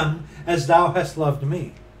loved them as thou hast loved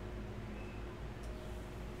me.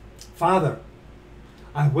 Father,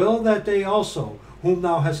 I will that they also, whom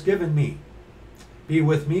thou hast given me, be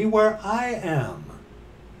with me where I am,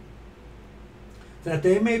 that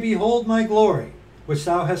they may behold my glory, which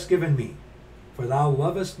thou hast given me, for thou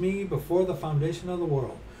lovest me before the foundation of the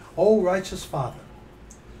world. O righteous Father,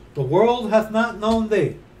 the world hath not known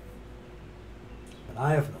thee, but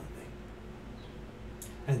I have known thee.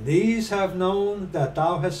 And these have known that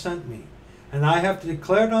thou hast sent me, and I have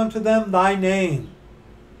declared unto them thy name,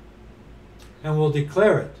 and will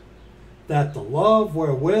declare it, that the love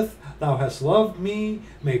wherewith thou hast loved me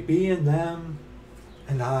may be in them,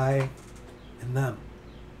 and I in them.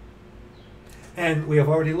 And we have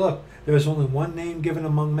already looked. There is only one name given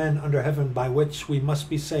among men under heaven by which we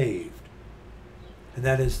must be saved, and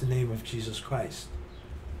that is the name of Jesus Christ.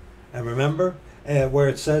 And remember where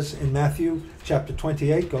it says in Matthew chapter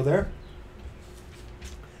 28, go there.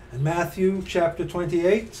 In Matthew chapter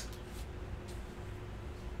 28,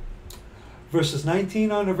 verses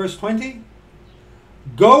 19 on to verse 20.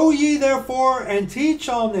 Go ye therefore and teach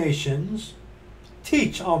all nations.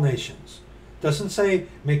 Teach all nations. Doesn't say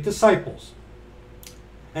make disciples.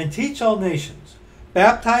 And teach all nations,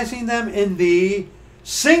 baptizing them in the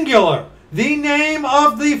singular, the name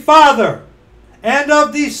of the Father, and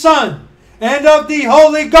of the Son, and of the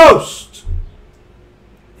Holy Ghost.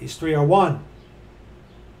 These three are one.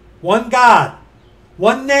 One God.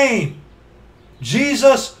 One name.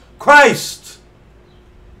 Jesus Christ.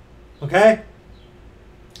 Okay?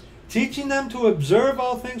 Teaching them to observe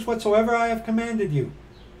all things whatsoever I have commanded you.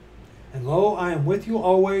 And lo, I am with you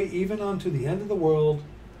always, even unto the end of the world.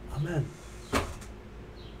 Amen.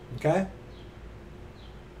 Okay?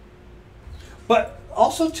 But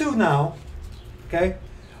also too now, okay,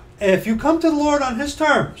 if you come to the Lord on His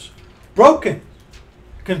terms, broken,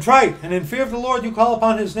 contrite, and in fear of the Lord you call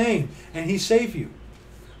upon His name, and He save you,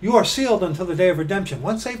 you are sealed until the day of redemption.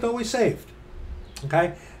 Once saved, always saved.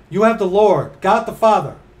 Okay? You have the Lord, God the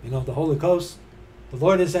Father, you know, the Holy Ghost. The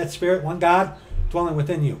Lord is that Spirit, one God, dwelling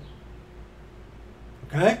within you.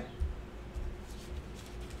 Okay?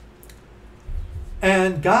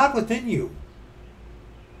 And God within you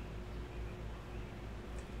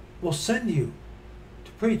will send you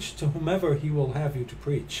to preach to whomever He will have you to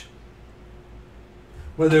preach.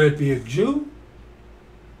 Whether it be a Jew,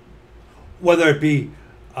 whether it be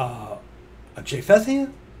a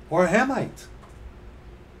Japhethian or a Hamite.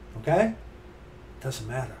 Okay? Doesn't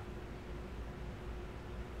matter.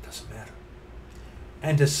 Doesn't matter.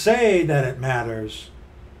 And to say that it matters,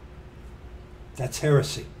 that's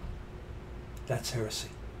heresy. That's heresy.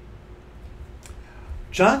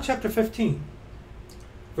 John chapter 15,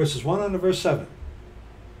 verses 1 on to verse 7.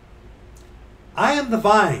 I am the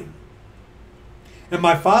vine, and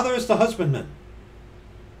my Father is the husbandman.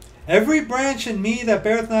 Every branch in me that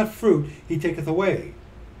beareth not fruit, He taketh away.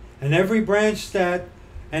 And every branch that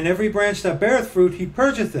beareth fruit, He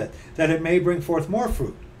purgeth it, that it may bring forth more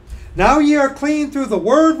fruit. Now ye are clean through the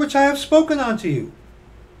word which I have spoken unto you.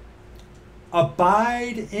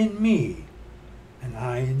 Abide in me, and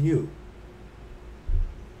I in you.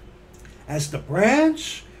 As the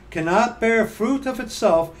branch cannot bear fruit of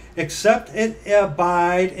itself, except it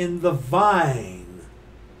abide in the vine,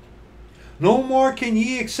 No more can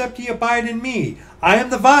ye, except ye abide in me. I am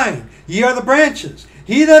the vine, ye are the branches.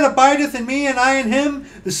 He that abideth in me, and I in him,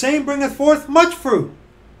 the same bringeth forth much fruit.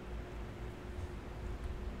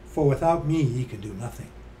 For without me ye can do nothing.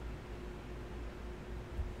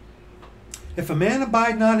 If a man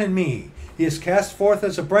abide not in me, he is cast forth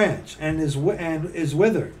as a branch, and is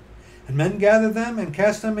withered. And men gather them, and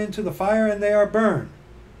cast them into the fire, and they are burned.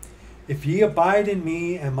 If ye abide in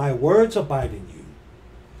me, and my words abide in you,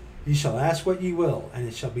 ye shall ask what ye will, and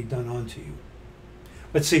it shall be done unto you.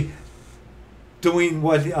 But see, doing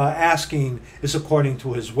what asking is according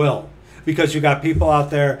to his will. Because you got people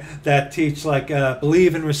out there that teach like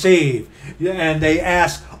believe and receive, and they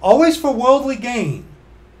ask always for worldly gain.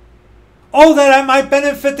 Oh, that I might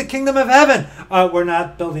benefit the kingdom of heaven. We're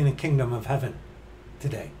not building a kingdom of heaven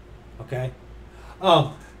today, okay?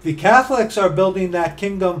 The Catholics are building that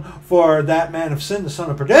kingdom for that man of sin, the son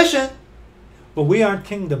of perdition, but we aren't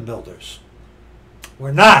kingdom builders.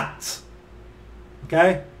 We're not,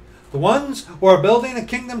 okay? The ones who are building a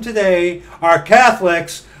kingdom today are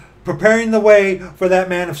Catholics preparing the way for that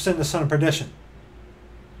man of sin, the son of perdition.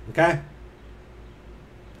 Okay?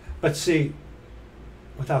 But see,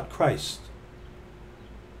 without Christ,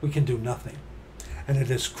 we can do nothing. And it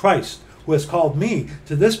is Christ who has called me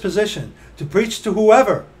to this position to preach to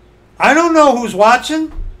whoever. I don't know who's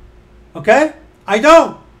watching. Okay? I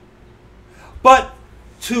don't. But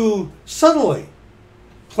to subtly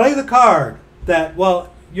play the card that,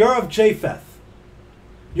 well, you're of Japheth.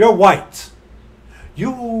 You're white.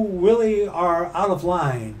 You really are out of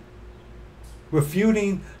line,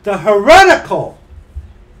 refuting the heretical,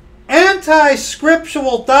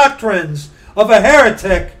 anti-scriptural doctrines of a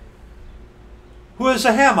heretic who is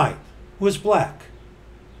a Hamite, who is black.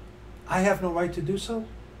 I have no right to do so?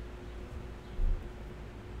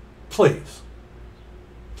 Please.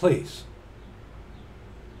 Please.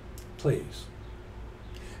 Please.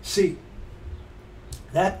 See,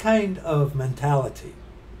 that kind of mentality,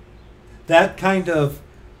 that kind of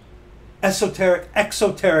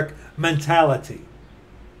exoteric mentality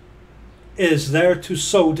is there to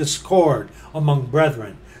sow discord among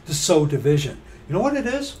brethren, to sow division. You know what it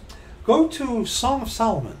is? Go to Song of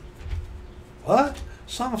Solomon. What?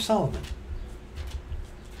 Song of Solomon.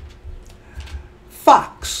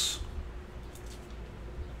 Fox.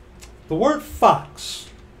 The word fox.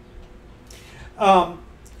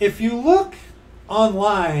 If you look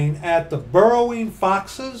online at the burrowing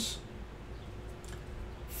foxes,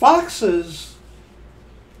 foxes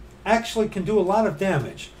actually can do a lot of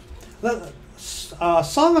damage.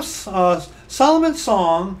 Song of Solomon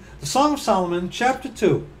Song, the Song of Solomon, chapter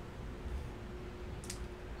 2,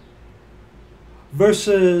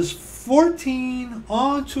 verses 14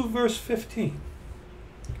 on to verse 15.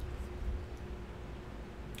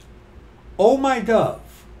 O my dove,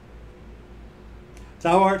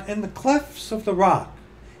 thou art in the clefts of the rock,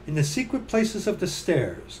 in the secret places of the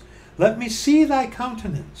stairs. Let me see thy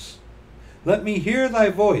countenance. Let me hear thy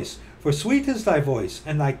voice. For sweet is thy voice,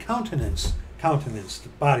 and thy countenance, the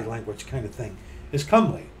body language kind of thing, is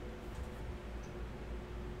comely.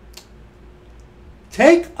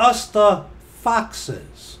 Take us the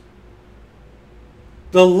foxes,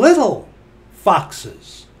 the little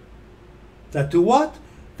foxes, that do what?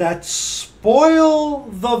 That spoil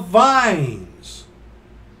the vines.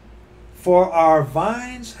 For our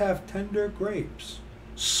vines have tender grapes.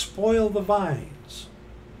 Spoil the vines.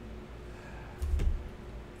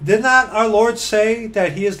 Did not our Lord say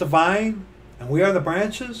that he is the vine and we are the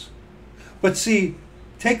branches? But see,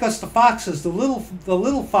 take us the foxes, the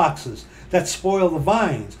little foxes that spoil the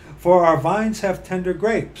vines, for our vines have tender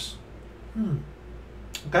grapes.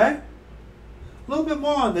 Okay? A little bit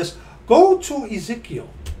more on this. Go to Ezekiel.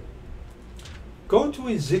 Go to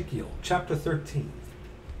Ezekiel chapter 13.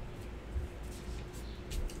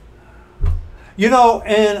 You know,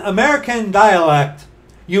 in American dialect,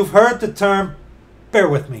 you've heard the term, bear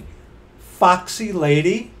with me, foxy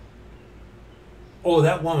lady. Oh,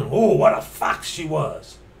 that woman, oh, what a fox she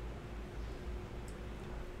was.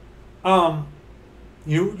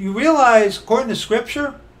 You realize, according to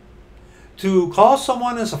Scripture, to call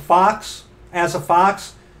someone as a fox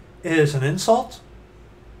is an insult,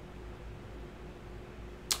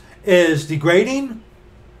 is degrading.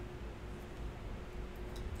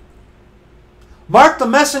 Mark the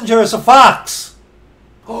messenger is a fox.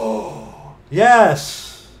 Oh,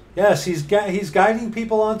 yes. Yes, he's guiding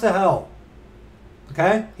people onto hell.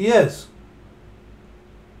 Okay? He is.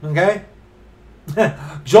 Okay?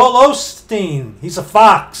 Joel Osteen, he's a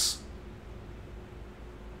fox.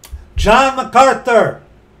 John MacArthur.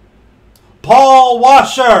 Paul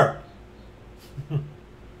Washer.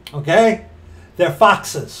 Okay? They're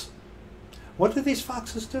foxes. What do these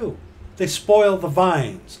foxes do? They spoil the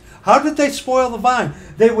vines. How did they spoil the vine?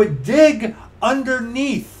 They would dig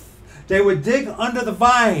underneath. They would dig under the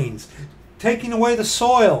vines, taking away the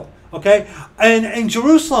soil. Okay? And in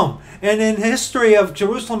Jerusalem, and in history of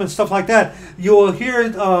Jerusalem and stuff like that, you will hear,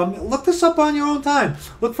 look this up on your own time.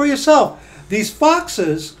 Look for yourself. These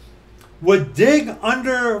foxes would dig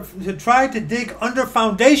under, to try to dig under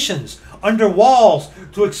foundations, under walls,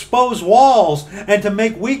 to expose walls, and to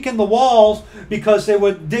make weaken the walls, because they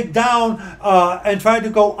would dig down and try to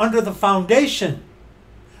go under the foundation.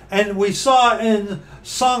 And we saw in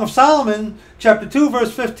Song of Solomon, chapter 2,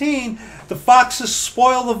 verse 15, the foxes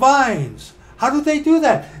spoil the vines. How do they do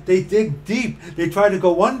that? They dig deep. They try to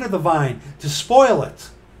go under the vine to spoil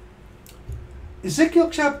it.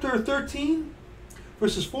 Ezekiel chapter 13,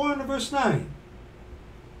 verses 4 and verse 9.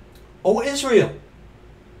 O Israel,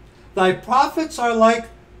 thy prophets are like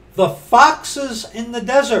the foxes in the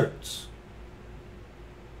deserts.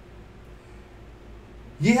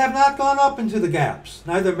 Ye have not gone up into the gaps,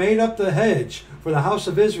 neither made up the hedge for the house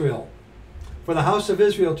of Israel, for the house of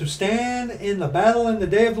Israel to stand in the battle in the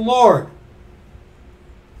day of the Lord.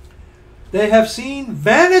 They have seen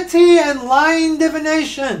vanity and lying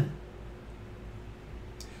divination,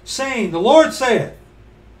 saying, the Lord saith,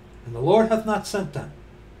 and the Lord hath not sent them.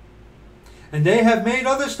 And they have made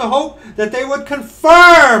others to hope that they would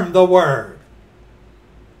confirm the word.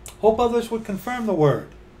 Hope others would confirm the word.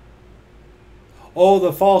 Oh,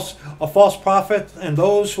 a false prophet and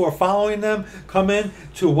those who are following them come in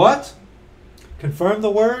to what? Confirm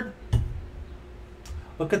the word?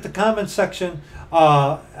 Look at the comment section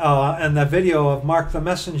and the video of Marc the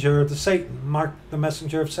messenger of Satan. Marc the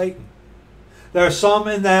messenger of Satan. There are some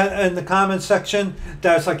in the comment section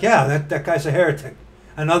that's like, yeah, that guy's a heretic.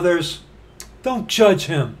 And others, don't judge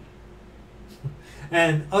him.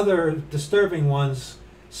 And other disturbing ones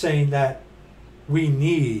saying that we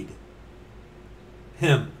need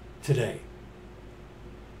him today.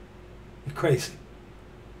 Crazy.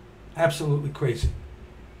 Absolutely crazy.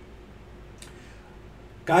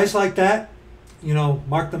 Guys like that, you know,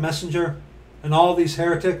 Marc the messenger and all these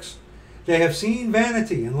heretics, they have seen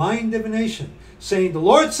vanity and lying divination, saying, the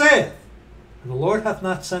Lord saith, and the Lord hath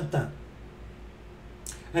not sent them.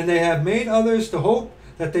 And they have made others to hope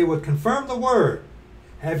that they would confirm the word.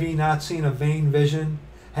 Have ye not seen a vain vision?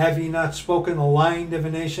 Have ye not spoken a lying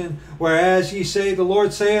divination? Whereas ye say, the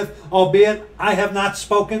Lord saith, albeit I have not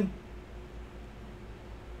spoken.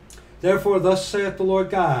 Therefore thus saith the Lord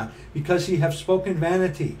God, because ye have spoken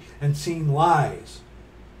vanity and seen lies.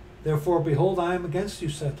 Therefore, behold, I am against you,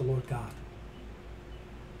 saith the Lord God.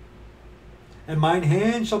 And mine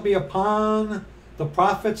hand shall be upon the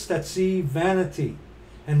prophets that see vanity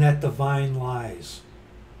and that divine lies.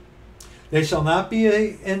 They shall not be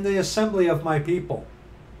in the assembly of my people,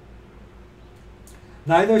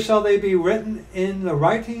 neither shall they be written in the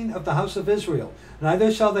writing of the house of Israel,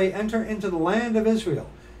 neither shall they enter into the land of Israel,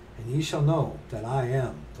 and ye shall know that I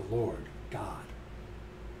am the Lord God.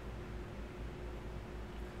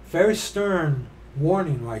 Very stern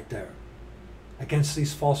warning right there against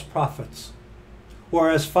these false prophets, who are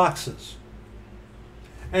as foxes.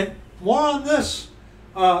 And more on this,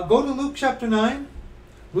 go to Luke chapter 9.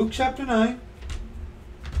 Luke chapter 9.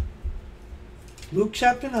 Luke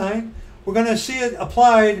chapter 9. We're going to see it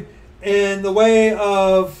applied in the way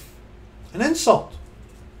of an insult.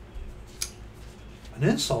 An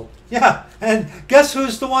insult? Yeah. And guess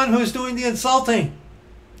who's the one who's doing the insulting?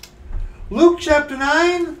 Luke chapter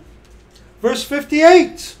 9, verse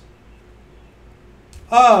 58.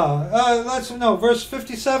 Verse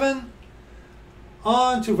 57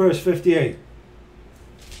 on to verse 58.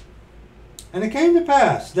 And it came to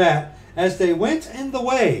pass that, as they went in the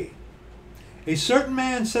way, a certain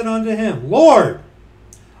man said unto him, Lord,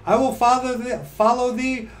 I will follow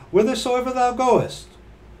thee whithersoever thou goest.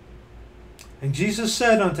 And Jesus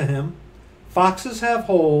said unto him, Foxes have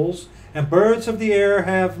holes, and birds of the air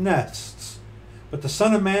have nests, but the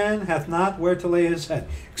Son of Man hath not where to lay his head.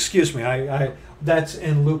 Excuse me, that's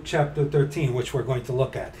in Luke chapter 13, which we're going to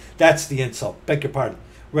look at. That's the insult. Beg your pardon.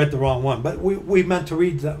 Read the wrong one, but we meant to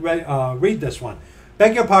read this one.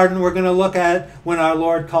 Beg your pardon, we're going to look at when our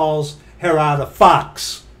Lord calls Herod a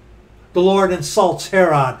fox. The Lord insults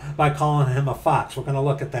Herod by calling him a fox. We're going to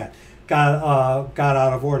look at that. Got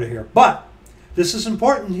out of order here. But this is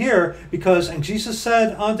important here because, and Jesus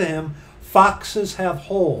said unto him, foxes have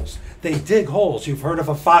holes. They dig holes. You've heard of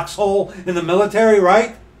a foxhole in the military,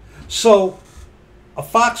 right? So a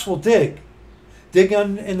fox will dig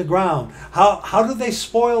in the ground. How do they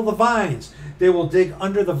spoil the vines? They will dig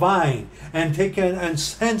under the vine and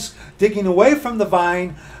hence digging away from the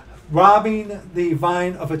vine, robbing the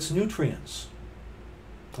vine of its nutrients.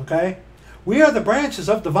 Okay? We are the branches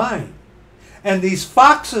of the vine. And these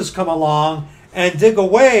foxes come along and dig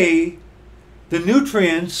away the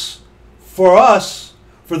nutrients for us,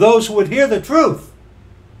 for those who would hear the truth.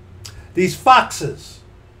 These foxes,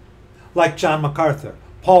 like John MacArthur,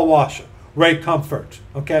 Paul Washer, Ray Comfort,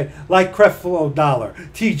 okay, like Creflo Dollar,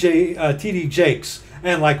 T.D. Jakes,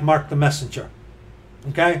 and like Marc the Messenger,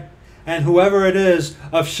 okay, and whoever it is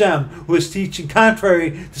of Shem who is teaching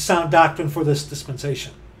contrary to sound doctrine for this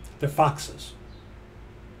dispensation. They're foxes.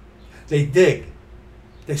 They dig.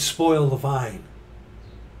 They spoil the vine.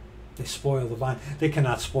 They spoil the vine. They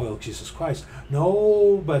cannot spoil Jesus Christ.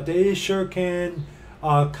 No, but they sure can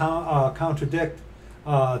contradict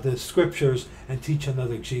the scriptures and teach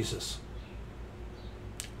another Jesus,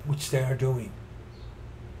 which they are doing.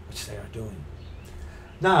 Which they are doing.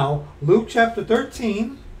 Now, Luke chapter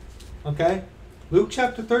 13, okay? Luke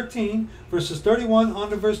chapter 13, verses 31 on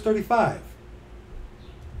to verse 35.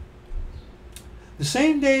 The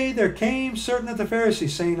same day there came certain of the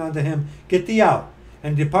Pharisees, saying unto him, Get thee out,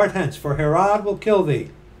 and depart hence, for Herod will kill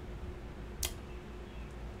thee.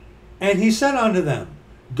 And he said unto them,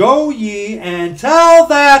 Go ye and tell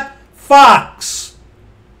that fox.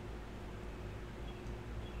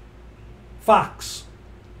 Fox.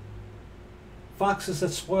 Foxes that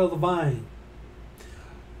spoil the vine.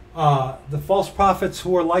 The false prophets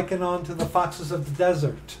who are likened unto the foxes of the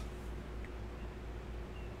desert,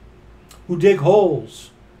 who dig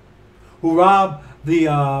holes, who rob the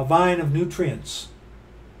vine of nutrients.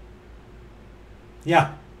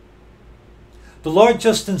 Yeah. The Lord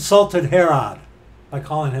just insulted Herod by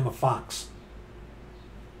calling him a fox.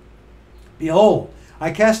 Behold,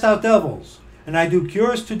 I cast out devils, and I do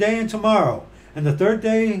cures today and tomorrow, and the third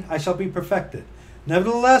day I shall be perfected.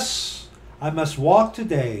 Nevertheless, I must walk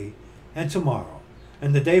today and tomorrow,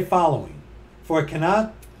 and the day following, for it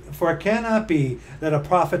cannot be that a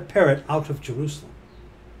prophet perish out of Jerusalem.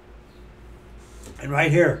 And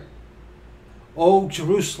right here, O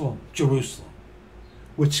Jerusalem, Jerusalem,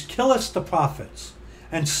 which killest the prophets,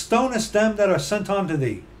 and stonest them that are sent unto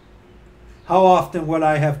thee. How often would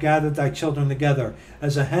I have gathered thy children together,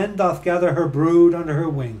 as a hen doth gather her brood under her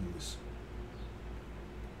wings,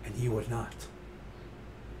 and ye would not.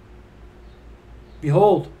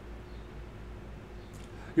 Behold,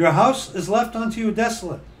 your house is left unto you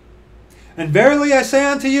desolate. And verily I say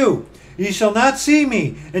unto you, ye shall not see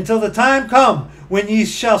me until the time come when ye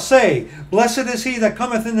shall say, Blessed is he that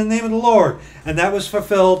cometh in the name of the Lord. And that was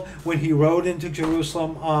fulfilled when he rode into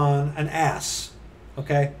Jerusalem on an ass.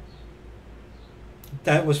 Okay?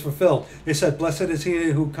 That was fulfilled. They said, Blessed is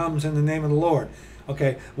he who comes in the name of the Lord.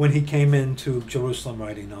 Okay? When he came into Jerusalem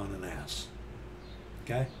riding on an ass.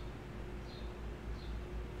 Okay?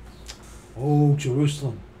 O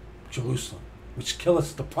Jerusalem, Jerusalem, which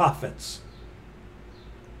killeth the prophets.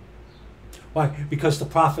 Why? Because the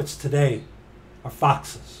prophets today are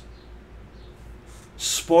foxes,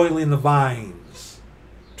 spoiling the vines,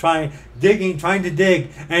 trying to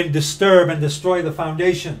dig and disturb and destroy the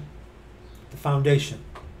foundation. The foundation.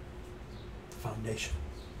 The foundation.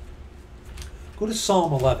 Go to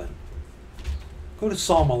Psalm 11. Go to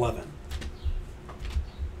Psalm 11.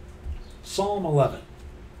 Psalm 11.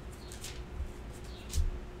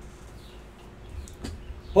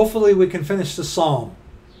 Hopefully we can finish the psalm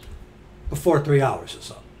before 3 hours or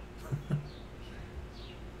so.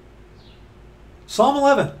 Psalm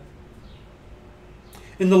 11.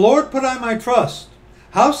 In the Lord put I my trust.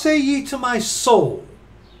 How say ye to my soul,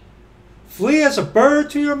 Flee as a bird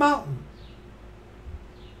to your mountain.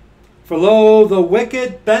 For lo, the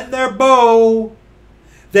wicked bend their bow.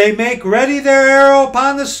 They make ready their arrow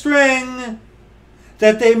upon the string,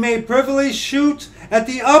 that they may privily shoot at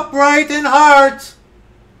the upright in heart.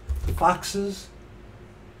 Foxes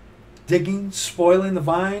digging, spoiling the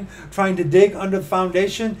vine, trying to dig under the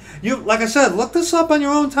foundation. You, like I said, look this up on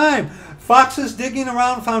your own time. Foxes digging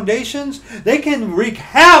around foundations, they can wreak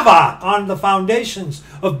havoc on the foundations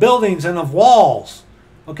of buildings and of walls.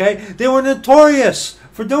 Okay? They were notorious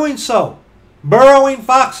for doing so. Burrowing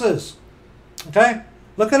foxes. Okay?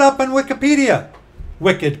 Look it up on Wikipedia.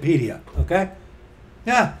 Wikipedia. Okay?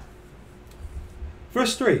 Yeah.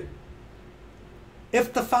 Verse 3.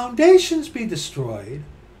 If the foundations be destroyed,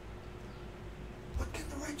 what can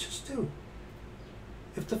the righteous do?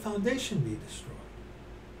 If the foundation be destroyed.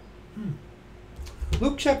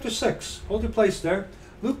 Luke chapter 6. Hold your place there.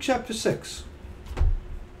 Luke chapter 6.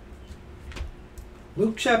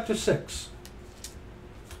 Luke chapter 6.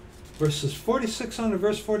 Verses 46 on to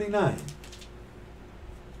verse 49.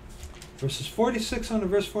 Verses 46 on to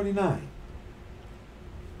verse 49.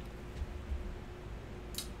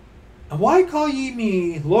 And why call ye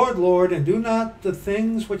me Lord, Lord, and do not the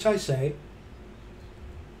things which I say?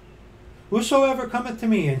 Whosoever cometh to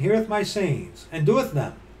me and heareth my sayings, and doeth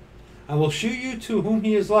them, I will shew you to whom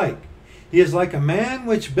he is like. He is like a man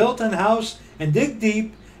which built an house, and digged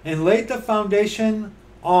deep, and laid the foundation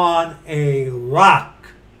on a rock.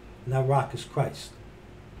 And that rock is Christ.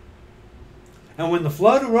 And when the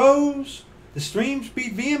flood arose, the streams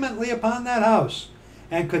beat vehemently upon that house,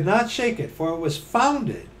 and could not shake it, for it was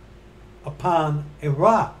founded upon a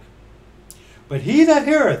rock. But he that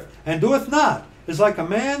heareth and doeth not is like a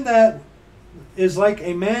man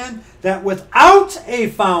that without a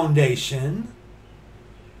foundation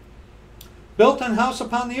built an house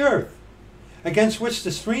upon the earth, against which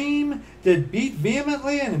the stream did beat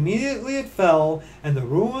vehemently, and immediately it fell, and the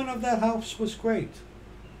ruin of that house was great.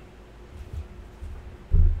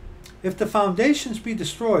 If the foundations be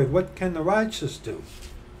destroyed, what can the righteous do?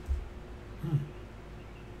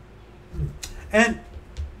 And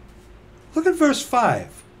look at verse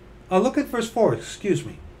 5. Look at verse 4, excuse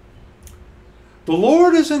me. The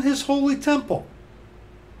Lord is in his holy temple.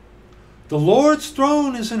 The Lord's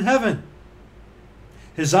throne is in heaven.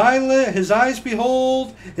 His eyes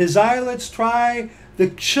behold, his eyelids try the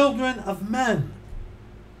children of men.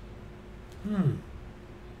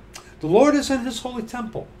 The Lord is in his holy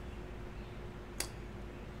temple.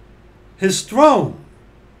 His throne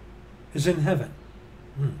is in heaven.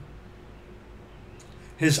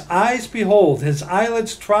 His eyes behold, his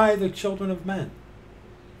eyelids try the children of men.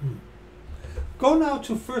 Go now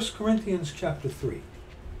to 1 Corinthians chapter 3.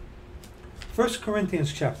 1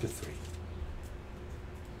 Corinthians chapter 3.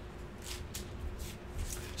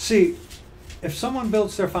 See, if someone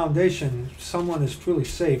builds their foundation, someone is truly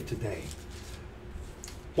saved today.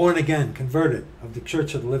 Born again, converted of the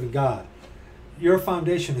Church of the Living God. Your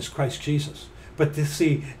foundation is Christ Jesus. But to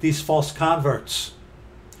see these false converts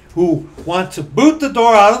who want to boot the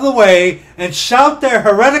door out of the way and shout their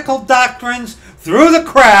heretical doctrines through the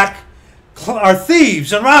crack are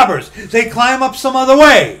thieves and robbers. They climb up some other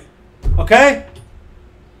way. Okay?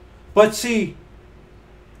 But see,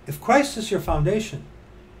 if Christ is your foundation,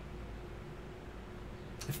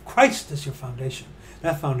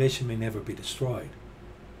 that foundation may never be destroyed.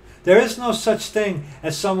 There is no such thing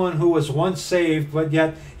as someone who was once saved, but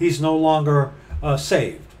yet he's no longer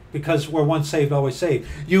saved. Because we're once saved, always saved.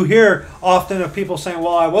 You hear often of people saying,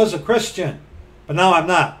 well, I was a Christian, but now I'm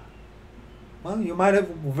not. Well, you might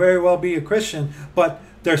very well be a Christian, but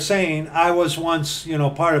they're saying, I was once,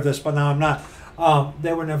 part of this, but now I'm not.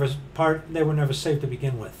 They were never saved to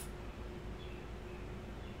begin with.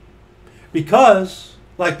 Because,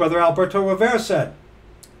 like Brother Alberto Rivera said,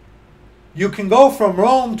 you can go from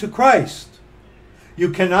Rome to Christ.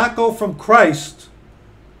 You cannot go from Christ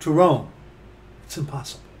to Rome. It's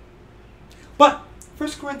impossible. But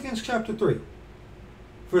 1 Corinthians chapter 3,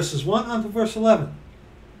 verses 1 unto verse 11.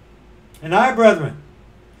 And I, brethren,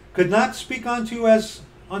 could not speak unto you as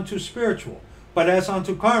unto spiritual, but as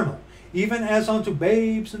unto carnal, even as unto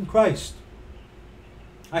babes in Christ.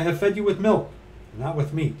 I have fed you with milk, not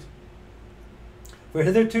with meat. For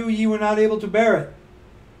hitherto ye were not able to bear it,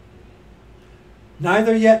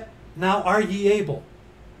 neither yet now are ye able.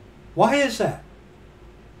 Why is that?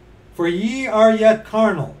 For ye are yet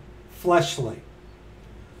carnal, fleshly.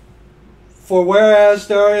 For whereas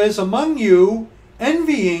there is among you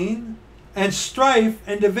envying and strife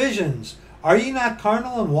and divisions, are ye not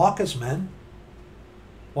carnal and walk as men,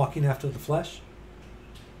 walking after the flesh?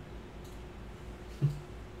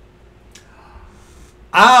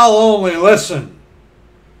 I'll only listen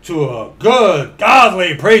to a good,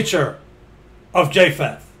 godly preacher of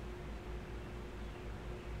Japheth.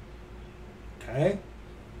 Okay?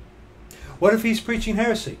 What if he's preaching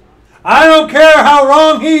heresy? I don't care how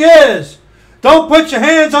wrong he is. Don't put your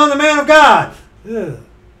hands on the man of God.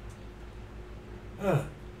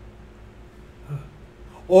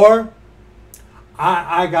 Or,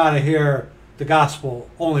 I got to hear the gospel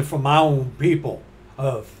only from my own people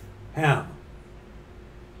of Ham.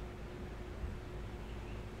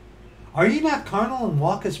 Are ye not carnal and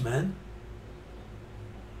walk as men?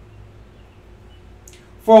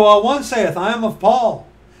 For while one saith, I am of Paul,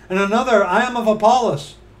 and another, I am of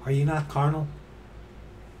Apollos, are ye not carnal?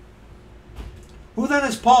 Who then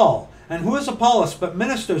is Paul, and who is Apollos, but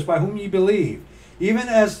ministers by whom ye believe, even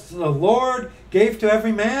as the Lord gave to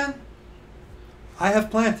every man? I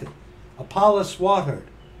have planted, Apollos watered,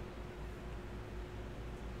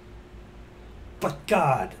 but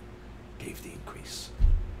God gave the increase.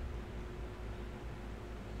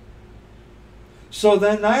 So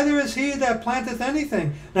then neither is he that planteth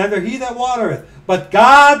anything, neither he that watereth, but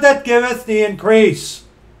God that giveth the increase.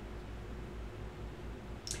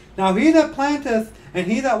 Now he that planteth and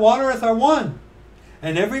he that watereth are one,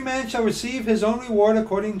 and every man shall receive his own reward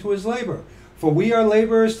according to his labor. For we are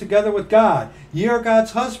laborers together with God. Ye are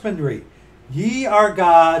God's husbandry. Ye are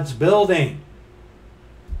God's building.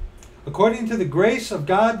 According to the grace of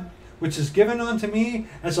God which is given unto me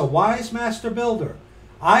as a wise master builder,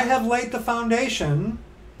 I have laid the foundation,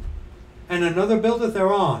 and another buildeth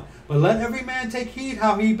thereon. But let every man take heed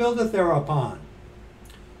how he buildeth thereupon.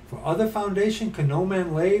 For other foundation can no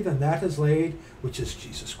man lay than that is laid, which is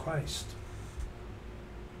Jesus Christ.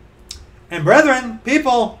 And brethren,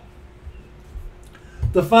 people,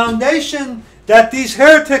 the foundation that these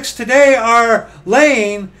heretics today are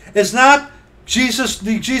laying is not Jesus,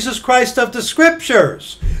 the Jesus Christ of the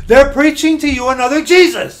Scriptures. They're preaching to you another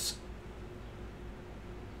Jesus.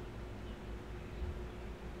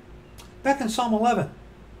 Back in Psalm 11.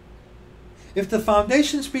 If the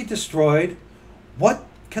foundations be destroyed, what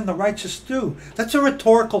can the righteous do? That's a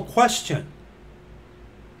rhetorical question.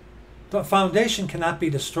 The foundation cannot be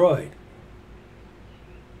destroyed.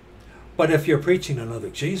 But if you're preaching another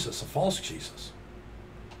Jesus, a false Jesus.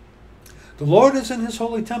 The Lord is in his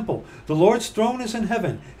holy temple. The Lord's throne is in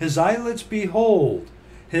heaven. His eyelids behold.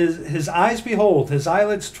 His eyes behold. His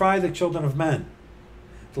eyelids try the children of men.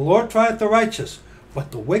 The Lord trieth the righteous,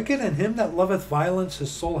 but the wicked and him that loveth violence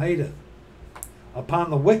his soul hateth. Upon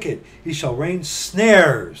the wicked he shall rain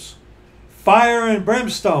snares, fire and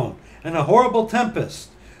brimstone, and a horrible tempest.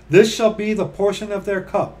 This shall be the portion of their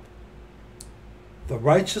cup. The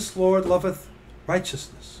righteous Lord loveth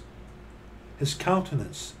righteousness. His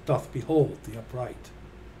countenance doth behold the upright.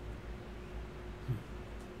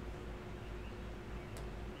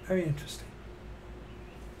 Very interesting.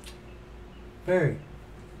 Very,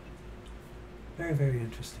 very, very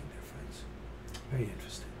interesting, dear friends. Very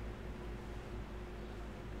interesting.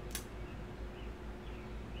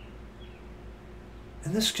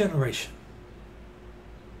 In this generation,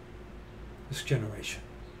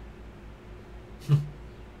 you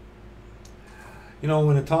know,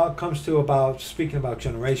 when it comes to speaking about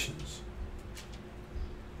generations,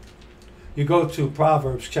 you go to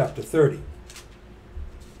Proverbs chapter 30.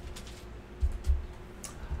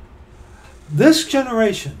 This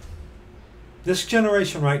generation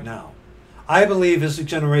right now, I believe is the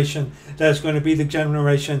generation that is going to be the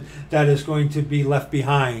generation that is going to be left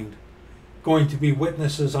behind, going to be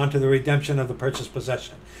witnesses unto the redemption of the purchased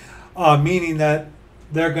possession. Meaning that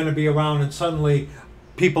they're going to be around and suddenly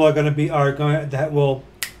people are going that will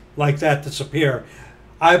like that disappear.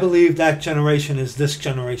 I believe that generation is this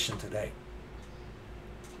generation today.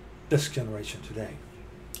 This generation today.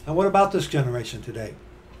 And what about this generation today?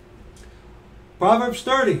 Proverbs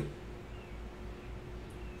 30.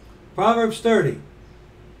 Proverbs 30.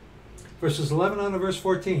 Verses 11 on to verse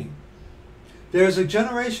 14. There is a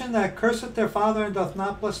generation that curseth their father and doth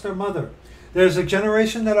not bless their mother. There is a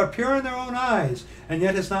generation that are pure in their own eyes, and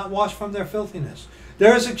yet is not washed from their filthiness.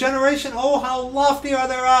 There is a generation, oh, how lofty are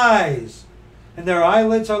their eyes, and their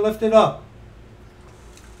eyelids are lifted up.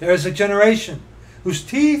 There is a generation whose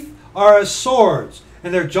teeth are as swords,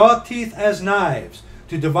 and their jaw teeth as knives,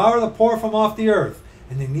 to devour the poor from off the earth,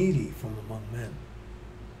 and the needy from among men.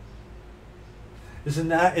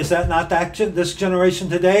 Is that not this generation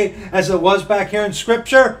today, as it was back here in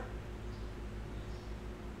Scripture?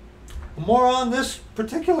 More on this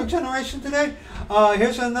particular generation today.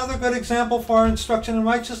 Here's another good example for our instruction in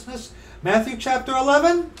righteousness. Matthew chapter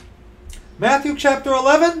 11. Matthew chapter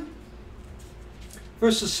 11.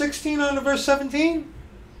 Verses 16 on to verse 17.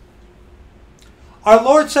 Our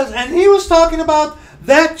Lord says, and he was talking about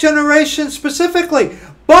that generation specifically.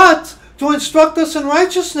 But to instruct us in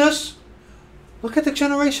righteousness, look at the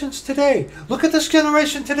generations today. Look at this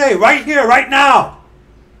generation today, right here, right now.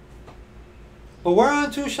 But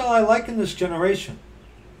whereunto shall I liken this generation?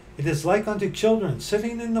 It is like unto children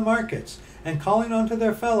sitting in the markets, and calling unto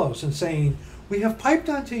their fellows, and saying, We have piped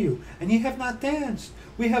unto you, and ye have not danced.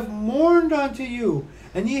 We have mourned unto you,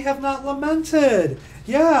 and ye have not lamented.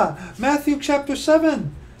 Yeah, Matthew chapter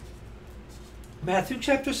 7. Matthew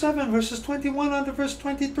chapter 7, verses 21 unto verse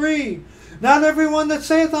 23. Not everyone that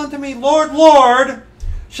saith unto me, Lord, Lord,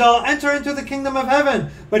 shall enter into the kingdom of heaven,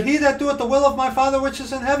 but he that doeth the will of my Father which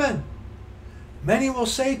is in heaven. Many will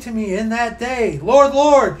say to me in that day, Lord,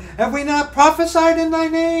 Lord, have we not prophesied in thy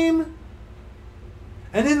name?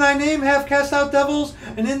 And in thy name have cast out devils,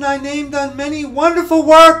 and in thy name done many wonderful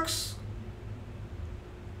works.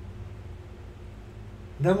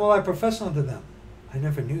 Then will I profess unto them, I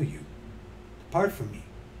never knew you. Depart from me,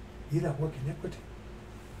 ye that work iniquity.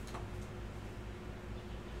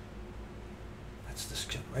 That's this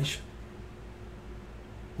generation,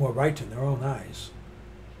 who are right in their own eyes,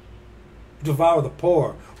 who devour the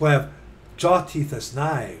poor, who have jaw teeth as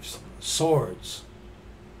knives, swords.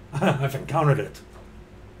 I've encountered it.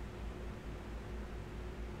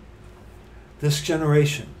 This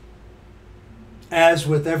generation, as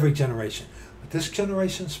with every generation, but this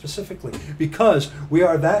generation specifically, because we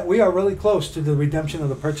are really close to the redemption of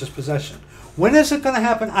the purchased possession. When is it going to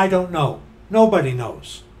happen? I don't know. Nobody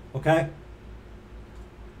knows. Okay?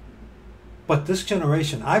 But this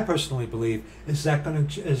generation, I personally believe, is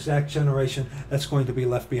that generation that's going to be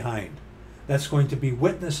left behind. That's going to be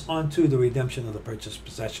witness unto the redemption of the purchased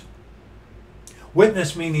possession.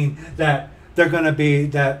 Witness meaning that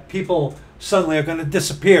that people suddenly are going to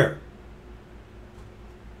disappear.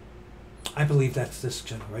 I believe that's this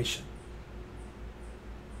generation.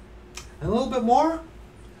 And a little bit more,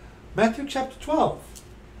 Matthew chapter 12.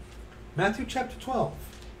 Matthew chapter 12.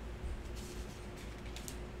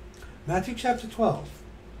 Matthew chapter 12,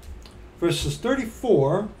 verses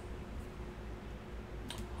 34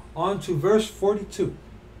 on to verse 42.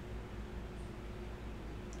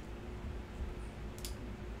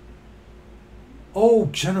 O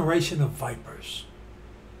generation of vipers,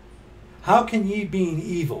 how can ye, being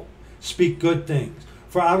evil, speak good things?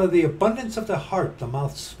 For out of the abundance of the heart the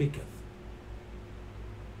mouth speaketh.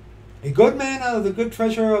 A good man out of the good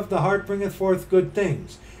treasure of the heart bringeth forth good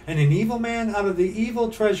things, and an evil man out of the evil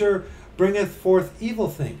treasure bringeth forth evil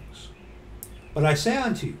things. But I say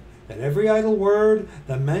unto you, that every idle word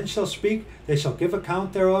that men shall speak, they shall give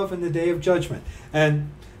account thereof in the day of judgment. And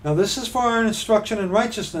now this is for our instruction in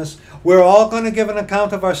righteousness. We're all going to give an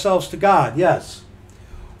account of ourselves to God, yes.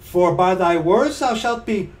 For by thy words thou shalt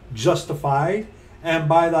be justified, and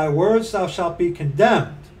by thy words thou shalt be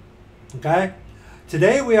condemned. Okay?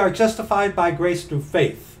 Today we are justified by grace through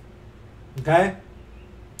faith. Okay?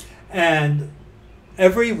 And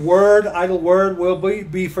every word, idle word, will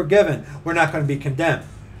be forgiven. We're not going to be condemned.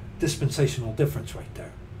 Dispensational difference right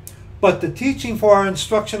there. But the teaching for our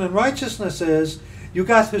instruction in righteousness is you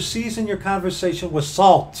got to season your conversation with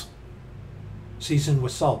salt. Season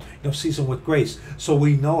with salt. Season with grace. So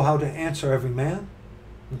we know how to answer every man.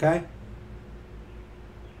 Okay?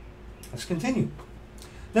 Let's continue.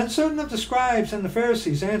 Then certain of the scribes and the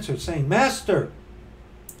Pharisees answered, saying, Master,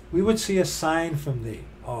 we would see a sign from thee.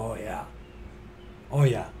 Oh, yeah. Oh,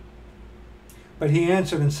 yeah. But he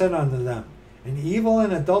answered and said unto them, An evil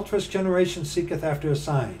and adulterous generation seeketh after a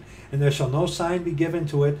sign, and there shall no sign be given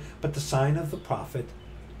to it, but the sign of the prophet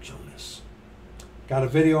Jonas. Got a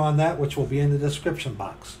video on that, which will be in the description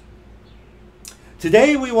box.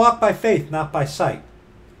 Today we walk by faith, not by sight.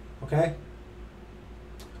 Okay?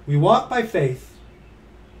 We walk by faith,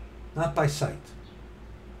 not by sight.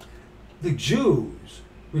 The Jews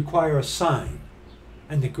require a sign,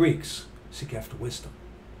 and the Greeks seek after wisdom.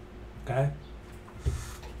 Okay?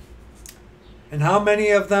 And how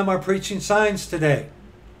many of them are preaching signs today?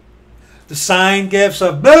 The sign gifts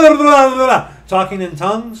of blah, blah, blah, blah, blah, talking in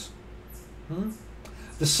tongues.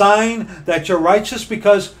 The sign that you're righteous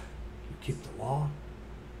because you keep the law.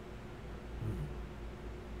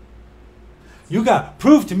 You got,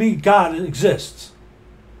 prove to me God exists.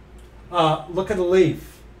 Look at a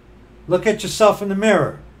leaf. Look at yourself in the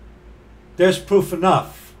mirror. There's proof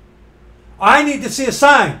enough. I need to see a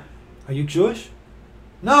sign. Are you Jewish?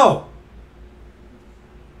 No.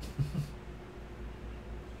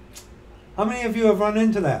 How many of you have run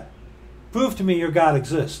into that? Prove to me your God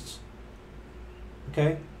exists.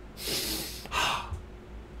 Okay?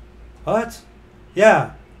 What?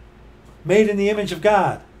 Yeah. Made in the image of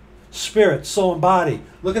God. Spirit, soul, and body.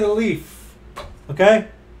 Look at a leaf. Okay?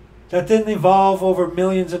 That didn't evolve over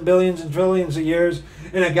millions and billions and trillions of years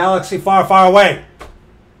in a galaxy far, far away.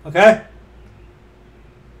 Okay?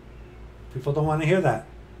 People don't want to hear that.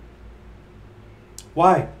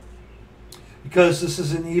 Why? Because this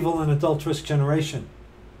is an evil and adulterous generation.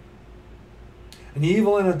 An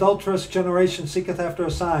evil and adulterous generation seeketh after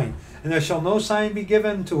a sign, and there shall no sign be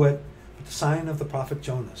given to it but the sign of the prophet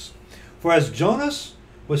Jonas. For as Jonas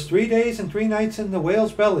was 3 days and 3 nights in the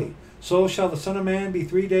whale's belly, so shall the Son of Man be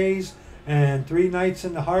 3 days and 3 nights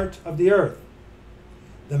in the heart of the earth.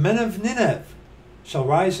 The men of Nineveh shall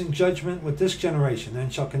rise in judgment with this generation,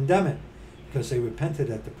 and shall condemn it, because they repented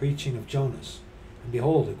at the preaching of Jonas. And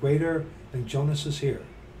behold, a greater than Jonas is here.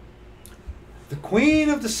 The queen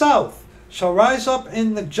of the south shall rise up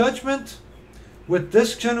in the judgment with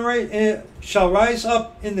this generation,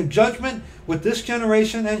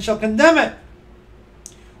 and shall condemn it.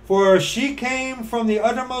 For she came from the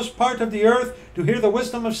uttermost part of the earth to hear the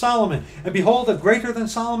wisdom of Solomon. And behold, a greater than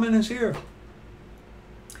Solomon is here.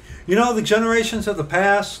 You know, the generations of the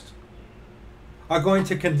past are going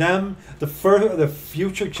to condemn the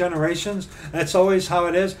future generations. That's always how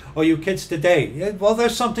it is. Oh, you kids today. Yeah, well,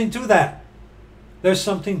 there's something to that. There's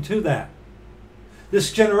something to that.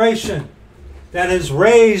 This generation that is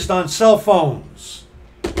raised on cell phones,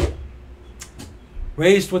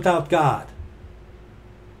 raised without God.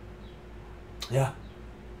 Yeah.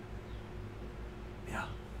 Yeah.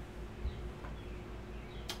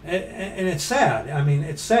 And it's sad. I mean,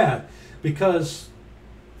 it's sad because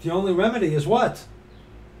the only remedy is what?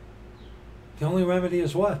 The only remedy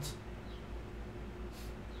is what?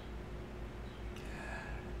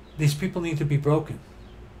 These people need to be broken.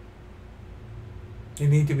 They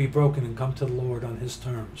need to be broken and come to the Lord on His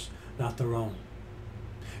terms, not their own.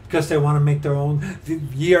 Because they want to make their own.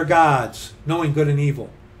 Ye are gods, knowing good and evil.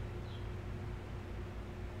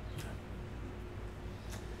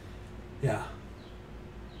 Yeah.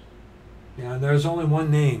 Yeah, and there's only one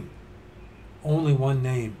name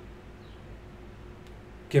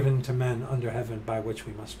given to men under heaven by which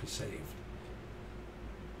we must be saved.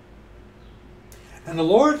 And the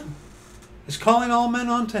Lord is calling all men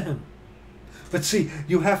unto Him. But see,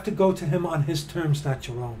 you have to go to Him on His terms, not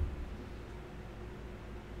your own.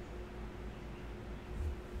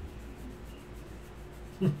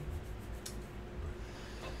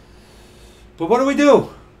 But what do we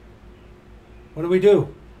do? What do we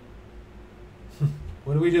do?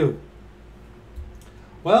 What do we do?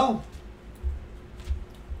 Well,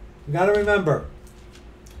 we got to remember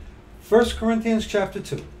 1 Corinthians chapter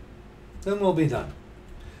 2. Then we'll be done.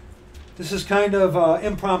 This is kind of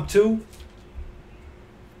impromptu.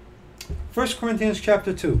 1 Corinthians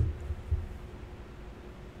chapter 2.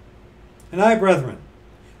 And I, brethren,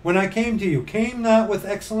 when I came to you, came not with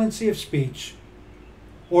excellency of speech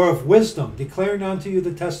or of wisdom, declaring unto you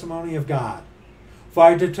the testimony of God. For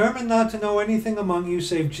I determined not to know anything among you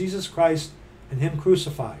save Jesus Christ and Him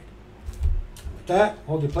crucified. With that,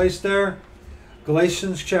 hold your place there.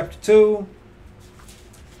 Galatians chapter 2.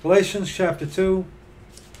 Galatians chapter 2.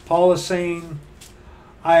 Paul is saying,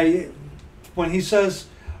 when he says,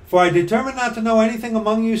 for I determined not to know anything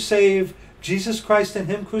among you save Jesus Christ and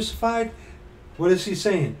Him crucified, what is he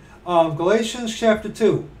saying? Galatians chapter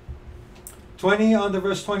 2, 20 on to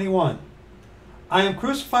verse 21. I am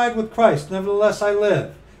crucified with Christ, nevertheless I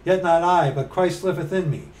live. Yet not I, but Christ liveth in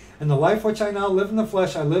me. And the life which I now live in the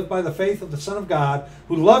flesh, I live by the faith of the Son of God,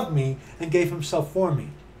 who loved me and gave Himself for me.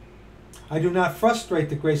 I do not frustrate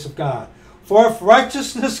the grace of God. For if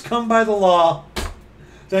righteousness come by the law,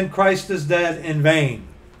 then Christ is dead in vain.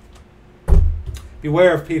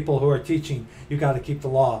 Beware of people who are teaching you got to keep the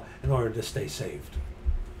law in order to stay saved.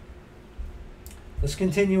 Let's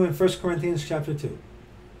continue in 1 Corinthians chapter 2.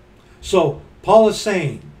 So, Paul is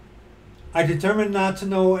saying, I determined not to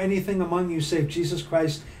know anything among you save Jesus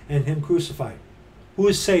Christ and Him crucified. Who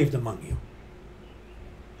is saved among you?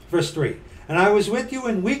 Verse 3. And I was with you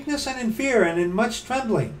in weakness and in fear and in much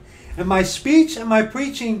trembling. And my speech and my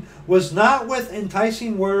preaching was not with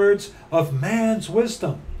enticing words of man's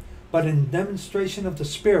wisdom, but in demonstration of the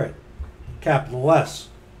Spirit, capital S,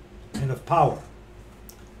 and of power.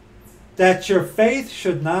 That your faith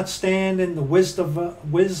should not stand in the wisdom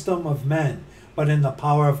of men, but in the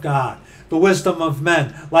power of God. The wisdom of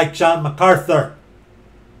men, like John MacArthur,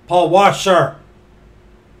 Paul Washer,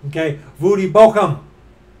 Voddie Baucham,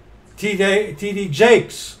 T.D.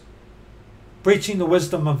 Jakes, preaching the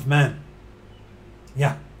wisdom of men.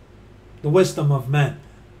 Yeah, the wisdom of men.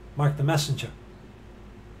 Mark the Messenger.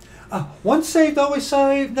 Once saved, always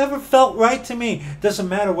saved, never felt right to me. Doesn't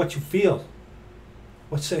matter what you feel.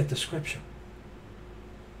 What saith the Scripture?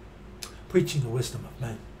 Preaching the wisdom of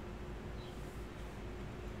men.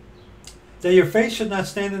 That your faith should not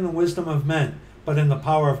stand in the wisdom of men, but in the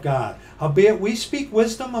power of God. Howbeit we speak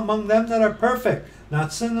wisdom among them that are perfect, not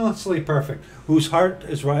sinlessly perfect, whose heart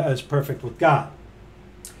is perfect with God.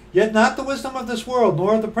 Yet not the wisdom of this world,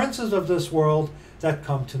 nor the princes of this world that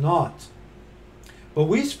come to naught. But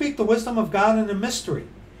we speak the wisdom of God in a mystery,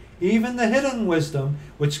 even the hidden wisdom,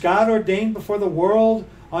 which God ordained before the world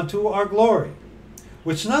unto our glory,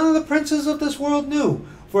 which none of the princes of this world knew.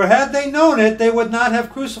 For had they known it, they would not have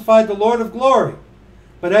crucified the Lord of glory.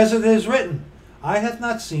 But as it is written, eye hath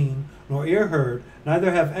not seen, nor ear heard,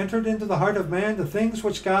 neither have entered into the heart of man the things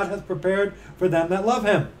which God hath prepared for them that love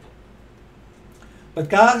Him. But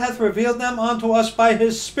God hath revealed them unto us by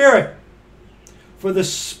His Spirit. For the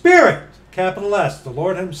Spirit, capital S, the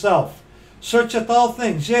Lord Himself, searcheth all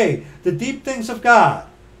things, yea, the deep things of God.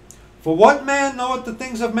 For what man knoweth the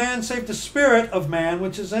things of man, save the Spirit of man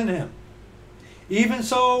which is in him? Even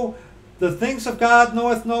so, the things of God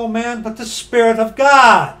knoweth no man, but the Spirit of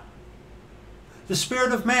God. The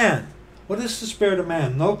Spirit of man. What is the Spirit of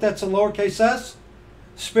man? Note that's a lowercase s.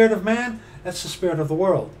 Spirit of man, that's the spirit of the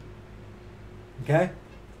world. Okay?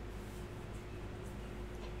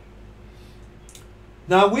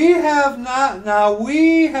 Now we have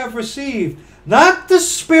received not the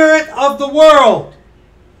spirit of the world.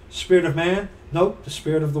 Spirit of man, note the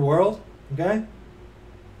spirit of the world. Okay?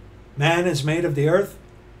 Man is made of the earth.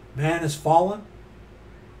 Man is fallen.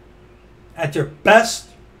 At your best,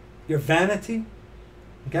 your vanity.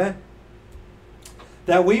 Okay?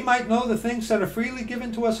 That we might know the things that are freely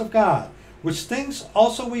given to us of God, which things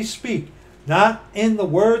also we speak, not in the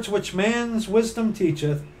words which man's wisdom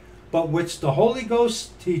teacheth, but which the Holy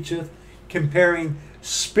Ghost teacheth, comparing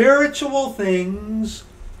spiritual things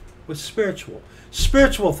with spiritual.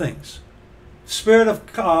 Spiritual things. Spirit of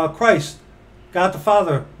Christ, God the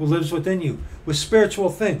Father, who lives within you, with spiritual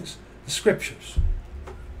things, the Scriptures.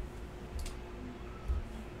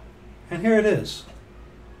 And here it is.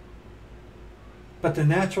 But the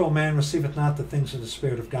natural man receiveth not the things of the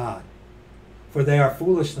Spirit of God, for they are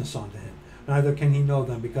foolishness unto him. Neither can he know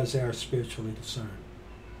them, because they are spiritually discerned.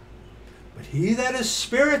 But he that is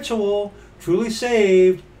spiritual, truly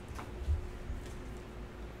saved,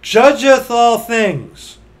 judgeth all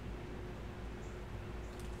things.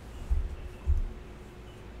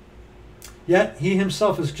 Yet he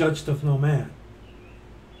himself is judged of no man.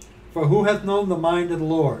 For who hath known the mind of the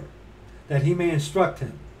Lord, that he may instruct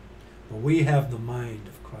him? But we have the mind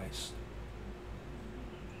of Christ.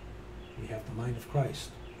 We have the mind of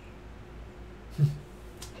Christ.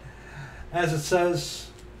 As it says,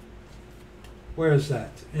 where is that?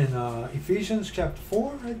 In Ephesians chapter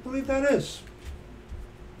 4, I believe that is.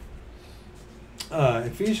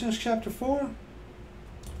 Ephesians chapter 4.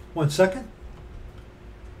 1 second.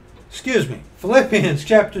 Excuse me. Philippians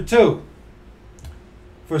chapter 2.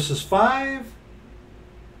 Verses 5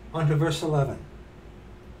 unto verse 11.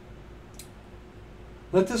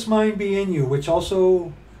 Let this mind be in you, which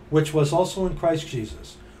was also in Christ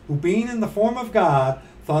Jesus, who being in the form of God,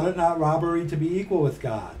 thought it not robbery to be equal with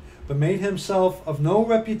God, but made himself of no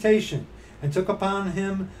reputation, and took upon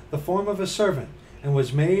him the form of a servant, and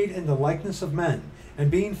was made in the likeness of men.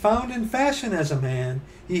 And being found in fashion as a man,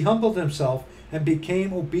 he humbled himself, and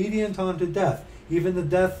became obedient unto death, even the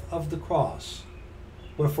death of the cross.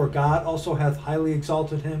 Wherefore God also hath highly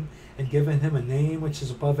exalted him, and given him a name which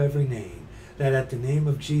is above every name, that at the name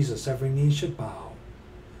of Jesus every knee should bow,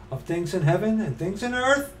 of things in heaven, and things in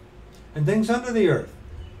earth, and things under the earth,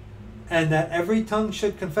 and that every tongue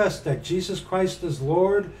should confess that Jesus Christ is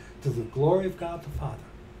Lord, to the glory of God the Father.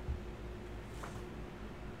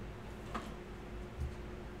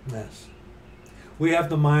 Yes. We have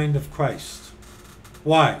the mind of Christ.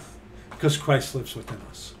 Why? Because Christ lives within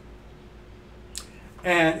us.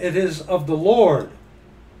 And it is of the Lord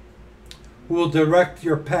who will direct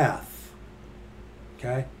your path.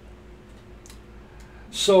 Okay?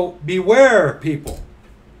 So beware, people.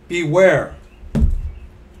 Beware.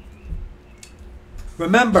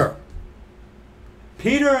 Remember,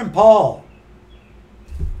 Peter and Paul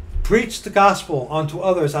preached the gospel unto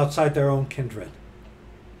others outside their own kindred.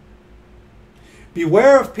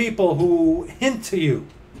 Beware of people who hint to you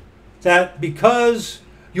that because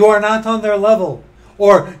you are not on their level,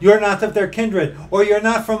 or you're not of their kindred, or you're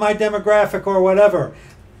not from my demographic, or whatever.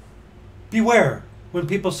 Beware when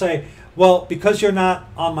people say, well, because you're not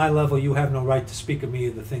on my level, you have no right to speak of me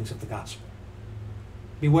the things of the gospel.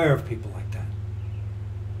 Beware of people like that.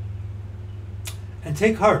 And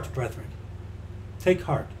take heart, brethren. Take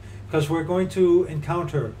heart. Because we're going to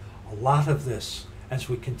encounter a lot of this as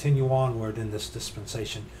we continue onward in this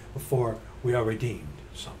dispensation before we are redeemed.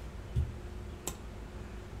 So,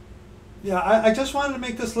 yeah, I just wanted to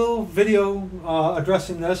make this little video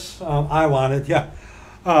addressing this. I wanted, yeah.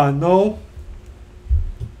 No,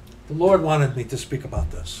 the Lord wanted me to speak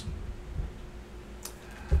about this.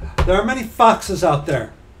 There are many foxes out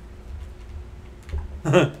there.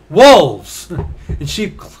 Wolves in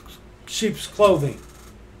sheep's clothing,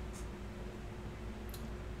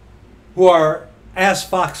 who are as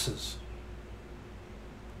foxes,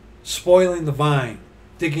 spoiling the vine,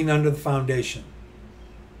 digging under the foundation.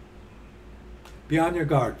 Be on your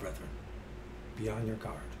guard, brethren. Be on your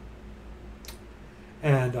guard.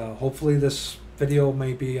 And hopefully this video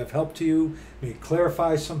may be of help to you, may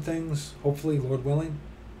clarify some things, hopefully, Lord willing.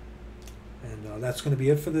 And that's going to be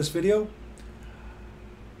it for this video.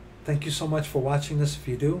 Thank you so much for watching this if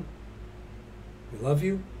you do. We love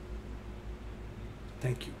you.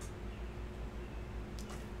 Thank you.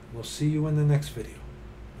 We'll see you in the next video,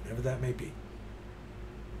 whenever that may be.